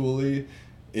virtually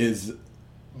is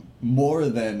more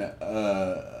than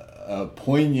a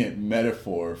poignant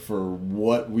metaphor for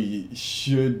what we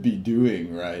should be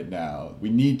doing right now. We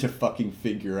need to fucking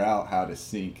figure out how to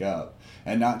sync up,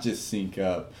 and not just sync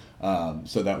up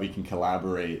so that we can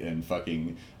collaborate and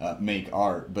fucking make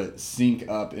art, but sync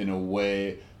up in a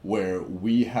way where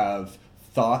we have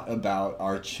thought about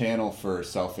our channel for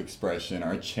self-expression,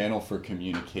 our channel for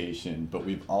communication, but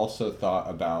we've also thought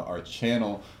about our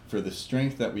channel for the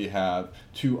strength that we have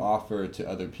to offer to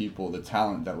other people, the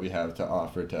talent that we have to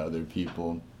offer to other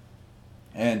people.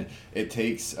 And it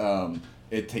takes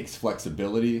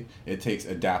flexibility, it takes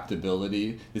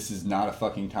adaptability. This is not a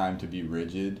fucking time to be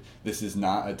rigid. This is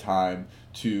not a time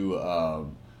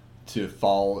to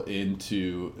fall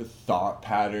into thought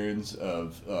patterns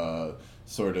of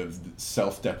sort of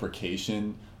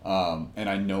self-deprecation, and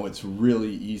I know it's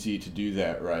really easy to do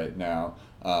that right now.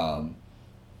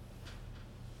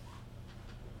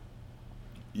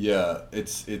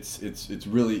 It's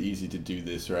really easy to do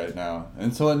this right now.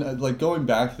 And so, like, going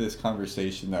back to this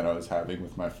conversation that I was having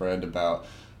with my friend about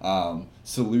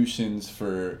solutions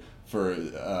for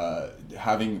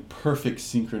having perfect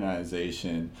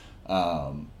synchronization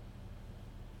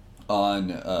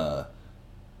on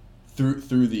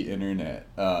through the internet.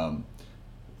 One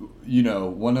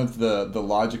of the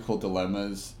logical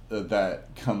dilemmas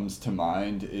that comes to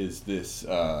mind is this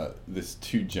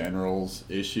two generals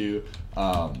issue.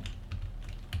 So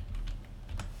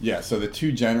the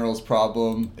two generals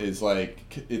problem is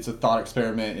like, it's a thought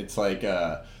experiment. It's like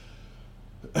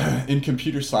in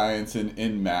computer science and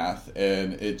in math,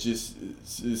 and it just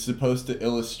is supposed to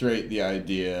illustrate the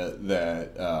idea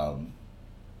that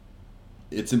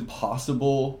it's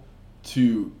impossible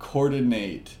to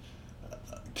coordinate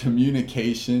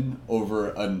communication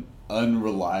over an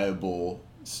unreliable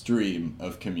stream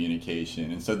of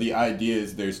communication. And so the idea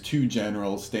is there's two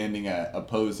generals standing at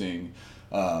opposing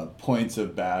points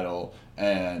of battle,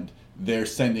 and they're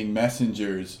sending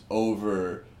messengers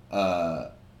over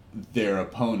their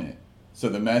opponent. So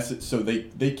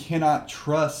they cannot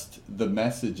trust the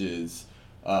messages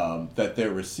that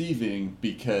they're receiving,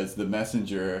 because the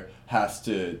messenger has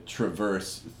to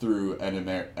traverse through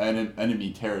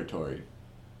enemy territory.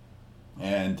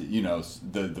 And,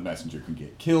 the messenger can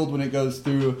get killed when it goes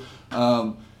through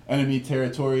enemy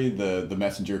territory. The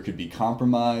messenger could be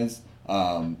compromised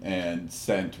and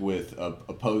sent with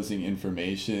opposing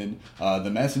information. The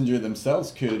messenger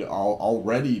themselves could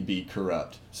already be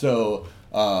corrupt. So,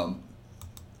 we're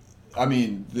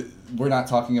not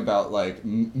talking about like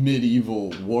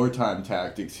medieval wartime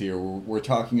tactics here. We're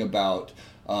talking about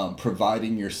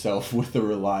providing yourself with a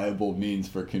reliable means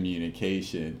for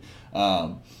communication.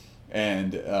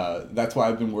 And that's why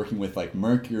I've been working with like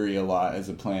Mercury a lot as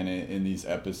a planet in these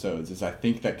episodes, is I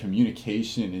think that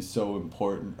communication is so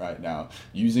important right now,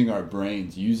 using our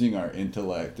brains, using our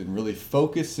intellect, and really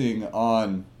focusing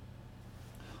on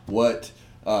what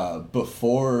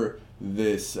before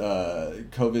this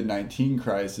COVID-19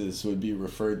 crisis would be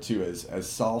referred to as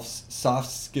soft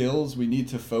skills. We need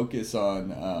to focus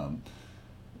on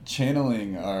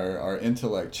channeling our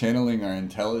intellect, channeling our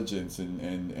intelligence,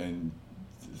 and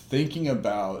thinking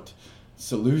about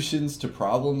solutions to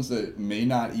problems that may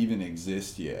not even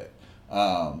exist yet.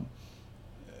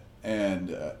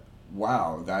 And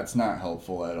wow, that's not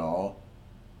helpful at all.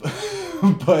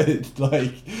 But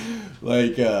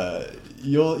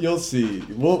you'll see.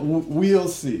 We'll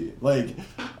see.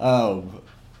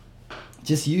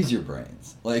 Just use your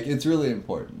brains. Like, it's really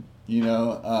important, you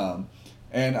know.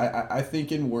 And I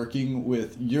think in working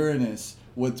with Uranus,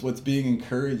 what's being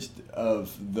encouraged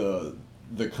of the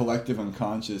collective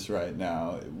unconscious right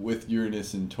now with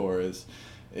Uranus and Taurus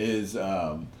is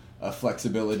a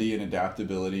flexibility and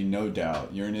adaptability, no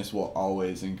doubt. Uranus will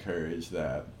always encourage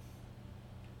that.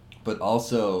 But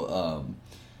also,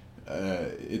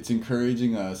 it's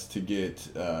encouraging us to get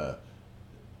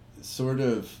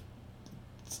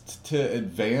to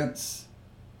advance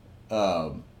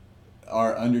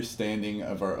our understanding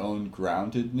of our own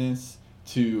groundedness,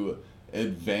 to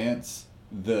advance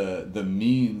the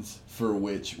means for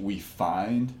which we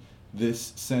find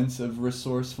this sense of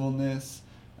resourcefulness.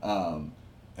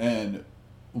 And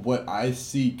what I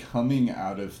see coming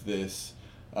out of this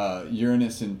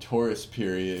Uranus and Taurus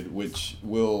period, which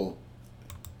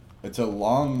it's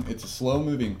a slow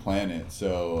moving planet,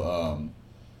 so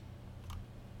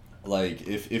like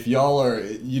if y'all are,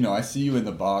 you know, I see you in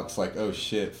the box like, oh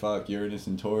shit, fuck, Uranus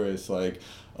and Taurus, like,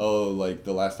 oh, like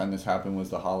the last time this happened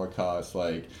was the Holocaust,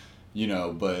 like, you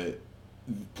know, but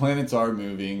planets are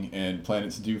moving and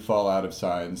planets do fall out of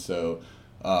signs, so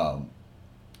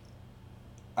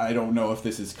I don't know if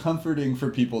this is comforting for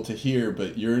people to hear,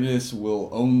 but Uranus will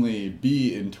only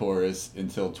be in Taurus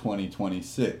until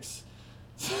 2026.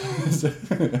 So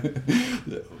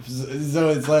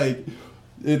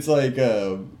it's like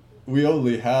we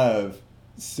only have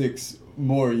 6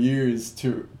 more years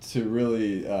to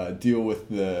really deal with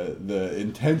the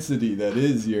intensity that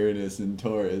is Uranus and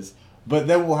Taurus. But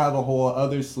then we'll have a whole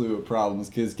other slew of problems,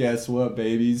 because guess what,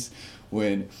 babies?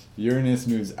 When Uranus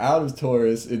moves out of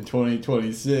Taurus in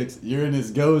 2026,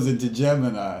 Uranus goes into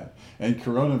Gemini. And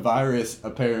coronavirus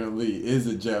apparently is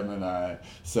a Gemini.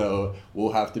 So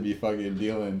we'll have to be fucking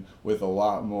dealing with a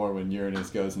lot more when Uranus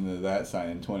goes into that sign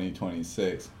in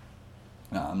 2026.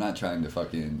 No, I'm not trying to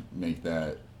fucking make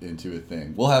that into a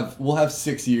thing. We'll have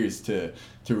 6 years to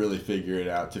really figure it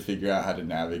out, to figure out how to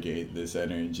navigate this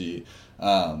energy.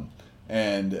 And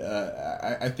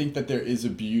I think that there is a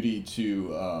beauty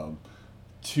to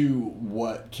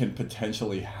what can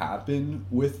potentially happen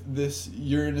with this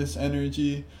Uranus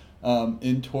energy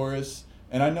in Taurus.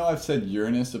 And I know I've said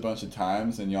Uranus a bunch of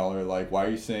times, and y'all are like, why are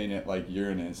you saying it like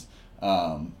Uranus?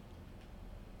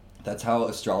 That's how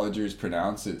astrologers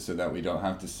pronounce it, so that we don't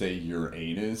have to say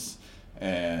Uranus,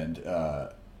 and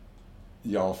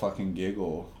y'all fucking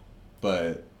giggle.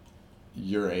 But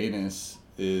Uranus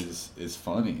is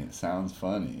funny. It sounds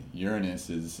funny. Uranus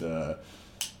is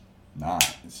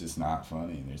not. It's just not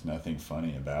funny. There's nothing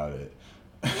funny about it.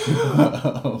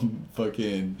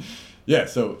 Fucking yeah.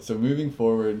 So moving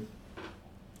forward,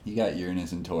 you got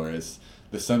Uranus and Taurus.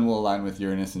 The sun will align with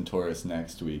Uranus and Taurus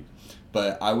next week.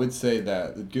 But I would say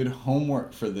that the good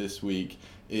homework for this week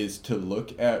is to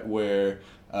look at where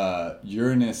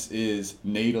Uranus is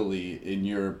natally in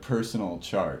your personal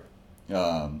chart.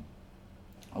 A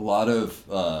lot of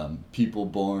people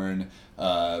born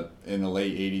in the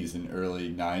late 80s and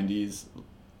early 90s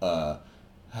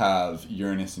have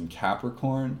Uranus in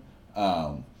Capricorn.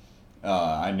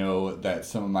 I know that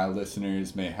some of my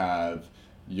listeners may have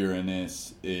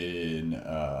Uranus in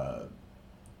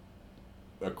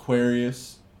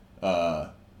Aquarius,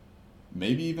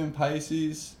 maybe even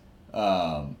Pisces,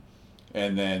 and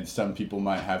then some people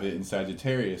might have it in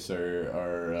Sagittarius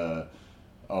or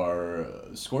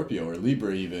Scorpio or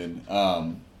Libra even.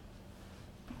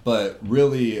 But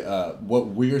really, what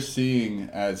we're seeing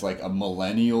as like a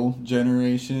millennial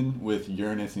generation with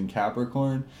Uranus and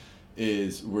Capricorn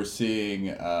is we're seeing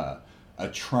a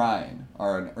trine,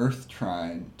 or an earth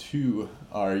trine, to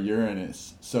our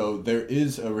Uranus. So there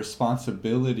is a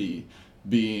responsibility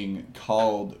being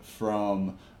called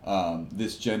from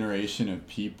this generation of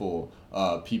people,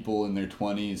 people in their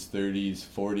 20s, 30s,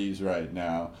 40s right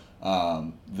now,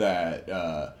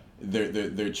 that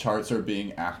their charts are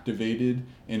being activated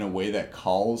in a way that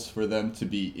calls for them to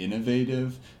be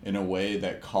innovative, in a way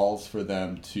that calls for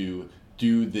them to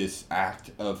do this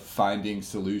act of finding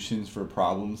solutions for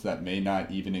problems that may not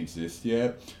even exist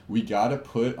yet. We gotta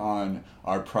put on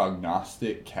our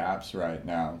prognostic caps right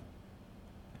now.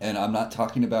 And I'm not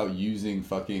talking about using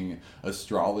fucking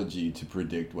astrology to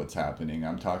predict what's happening.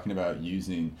 I'm talking about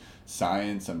using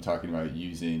science. I'm talking about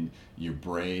using your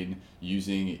brain,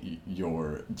 using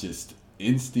your just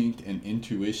instinct and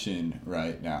intuition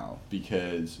right now.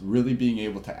 Because really being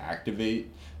able to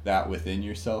activate that within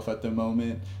yourself at the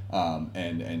moment,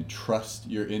 and trust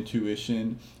your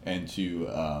intuition, and to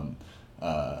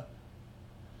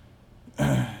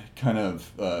kind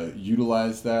of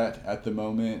utilize that at the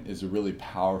moment is a really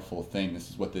powerful thing. This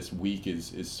is what this week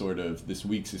is sort of, this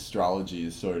week's astrology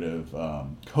is sort of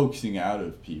coaxing out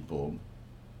of people.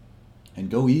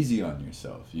 And go easy on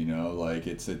yourself, you know, like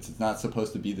it's not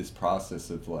supposed to be this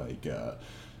process of like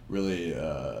really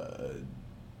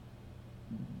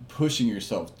pushing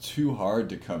yourself too hard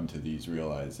to come to these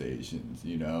realizations,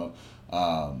 you know.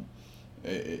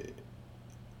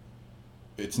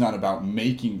 It's not about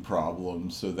making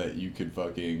problems so that you could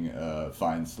fucking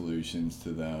find solutions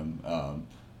to them.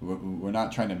 We're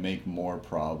not trying to make more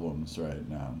problems right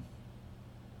now.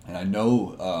 And I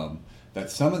know that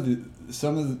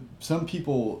some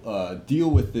people deal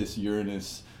with this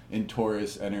Uranus in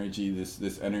Taurus energy,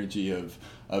 this energy of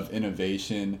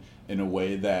innovation in a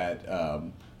way that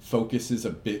focuses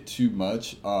a bit too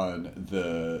much on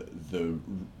the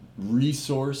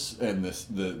resource and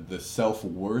the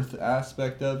self-worth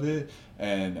aspect of it.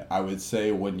 And I would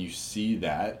say when you see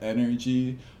that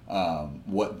energy,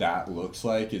 what that looks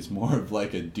like is more of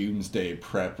like a doomsday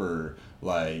prepper,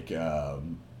 like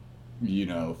you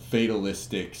know,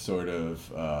 fatalistic sort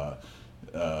of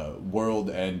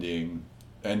world ending,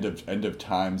 end of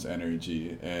times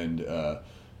energy. And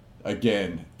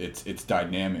again, it's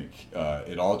dynamic.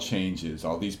 It all changes.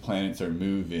 All these planets are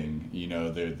moving. You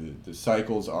know, the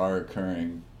cycles are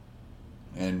occurring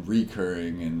and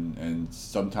recurring, and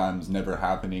sometimes never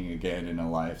happening again in a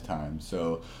lifetime.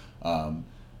 So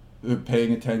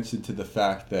paying attention to the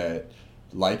fact that,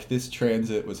 like, this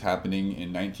transit was happening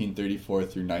in 1934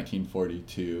 through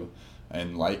 1942,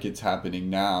 and like it's happening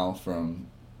now from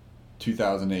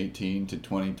 2018 to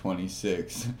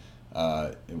 2026,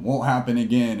 it won't happen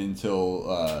again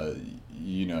until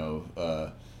you know,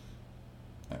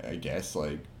 I guess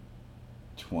like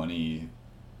 2120.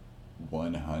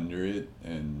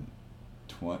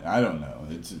 I don't know.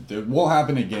 It won't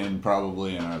happen again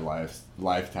probably in our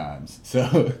lifetimes.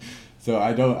 So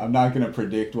I'm not gonna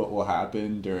predict what will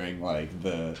happen during like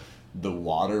the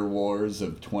water wars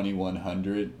of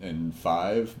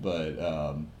 2105,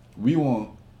 but we won't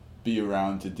be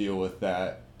around to deal with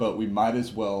that. But we might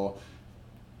as well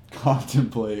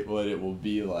contemplate what it will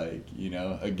be like, you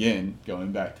know, again,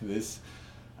 going back to this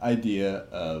idea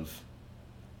of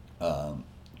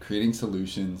creating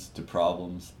solutions to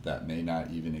problems that may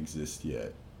not even exist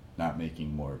yet, not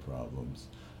making more problems.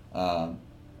 A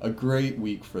great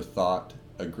week for thought,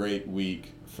 a great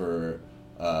week for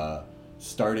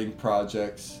starting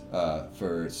projects,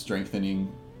 for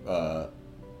strengthening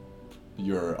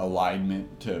your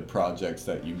alignment to projects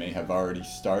that you may have already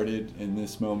started in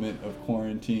this moment of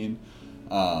quarantine.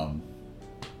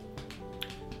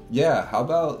 Yeah, how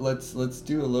about let's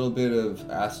do a little bit of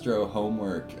astro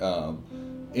homework.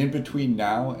 In between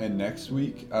now and next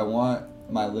week, I want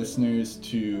my listeners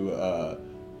to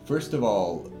first of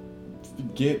all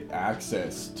get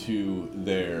access to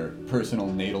their personal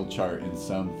natal chart in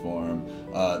some form.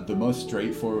 The most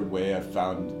straightforward way I've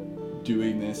found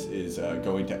doing this is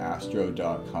going to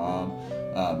astro.com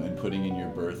and putting in your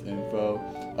birth info,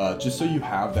 just so you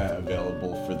have that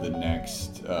available for the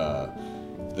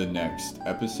next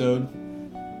episode.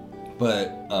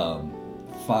 But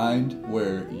find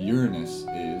where Uranus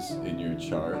is in your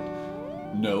chart,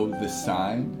 know the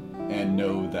sign, and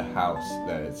know the house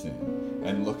that it's in,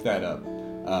 and look that up.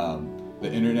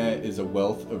 The internet is a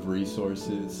wealth of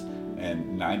resources,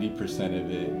 and 90%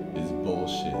 of it is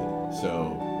bullshit.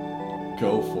 So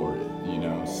go for it, you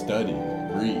know, study,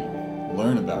 read,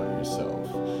 learn about yourself,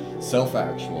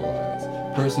 self-actualize.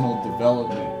 Personal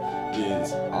development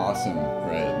is awesome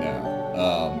right now.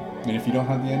 And if you don't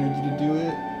have the energy to do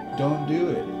it, don't do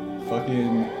it.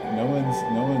 Fucking no one's,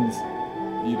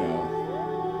 you know,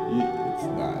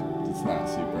 it's not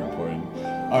super important.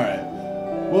 All right.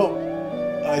 Well,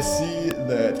 I see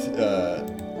that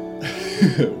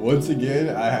once again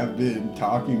I have been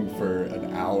talking for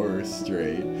an hour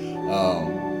straight,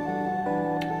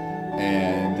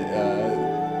 and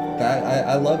that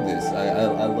I love this. I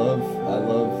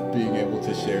love being able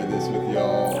to share this with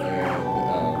y'all, and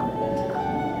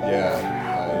yeah,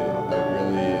 I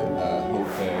really hope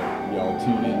that y'all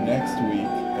tune in next week,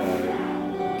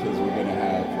 because we're gonna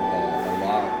have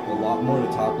a lot more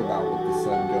to talk about with the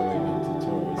sun going into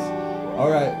Taurus. All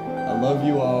right, I love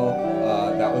you all.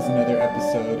 That was another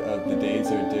episode of The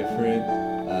Days Are Different.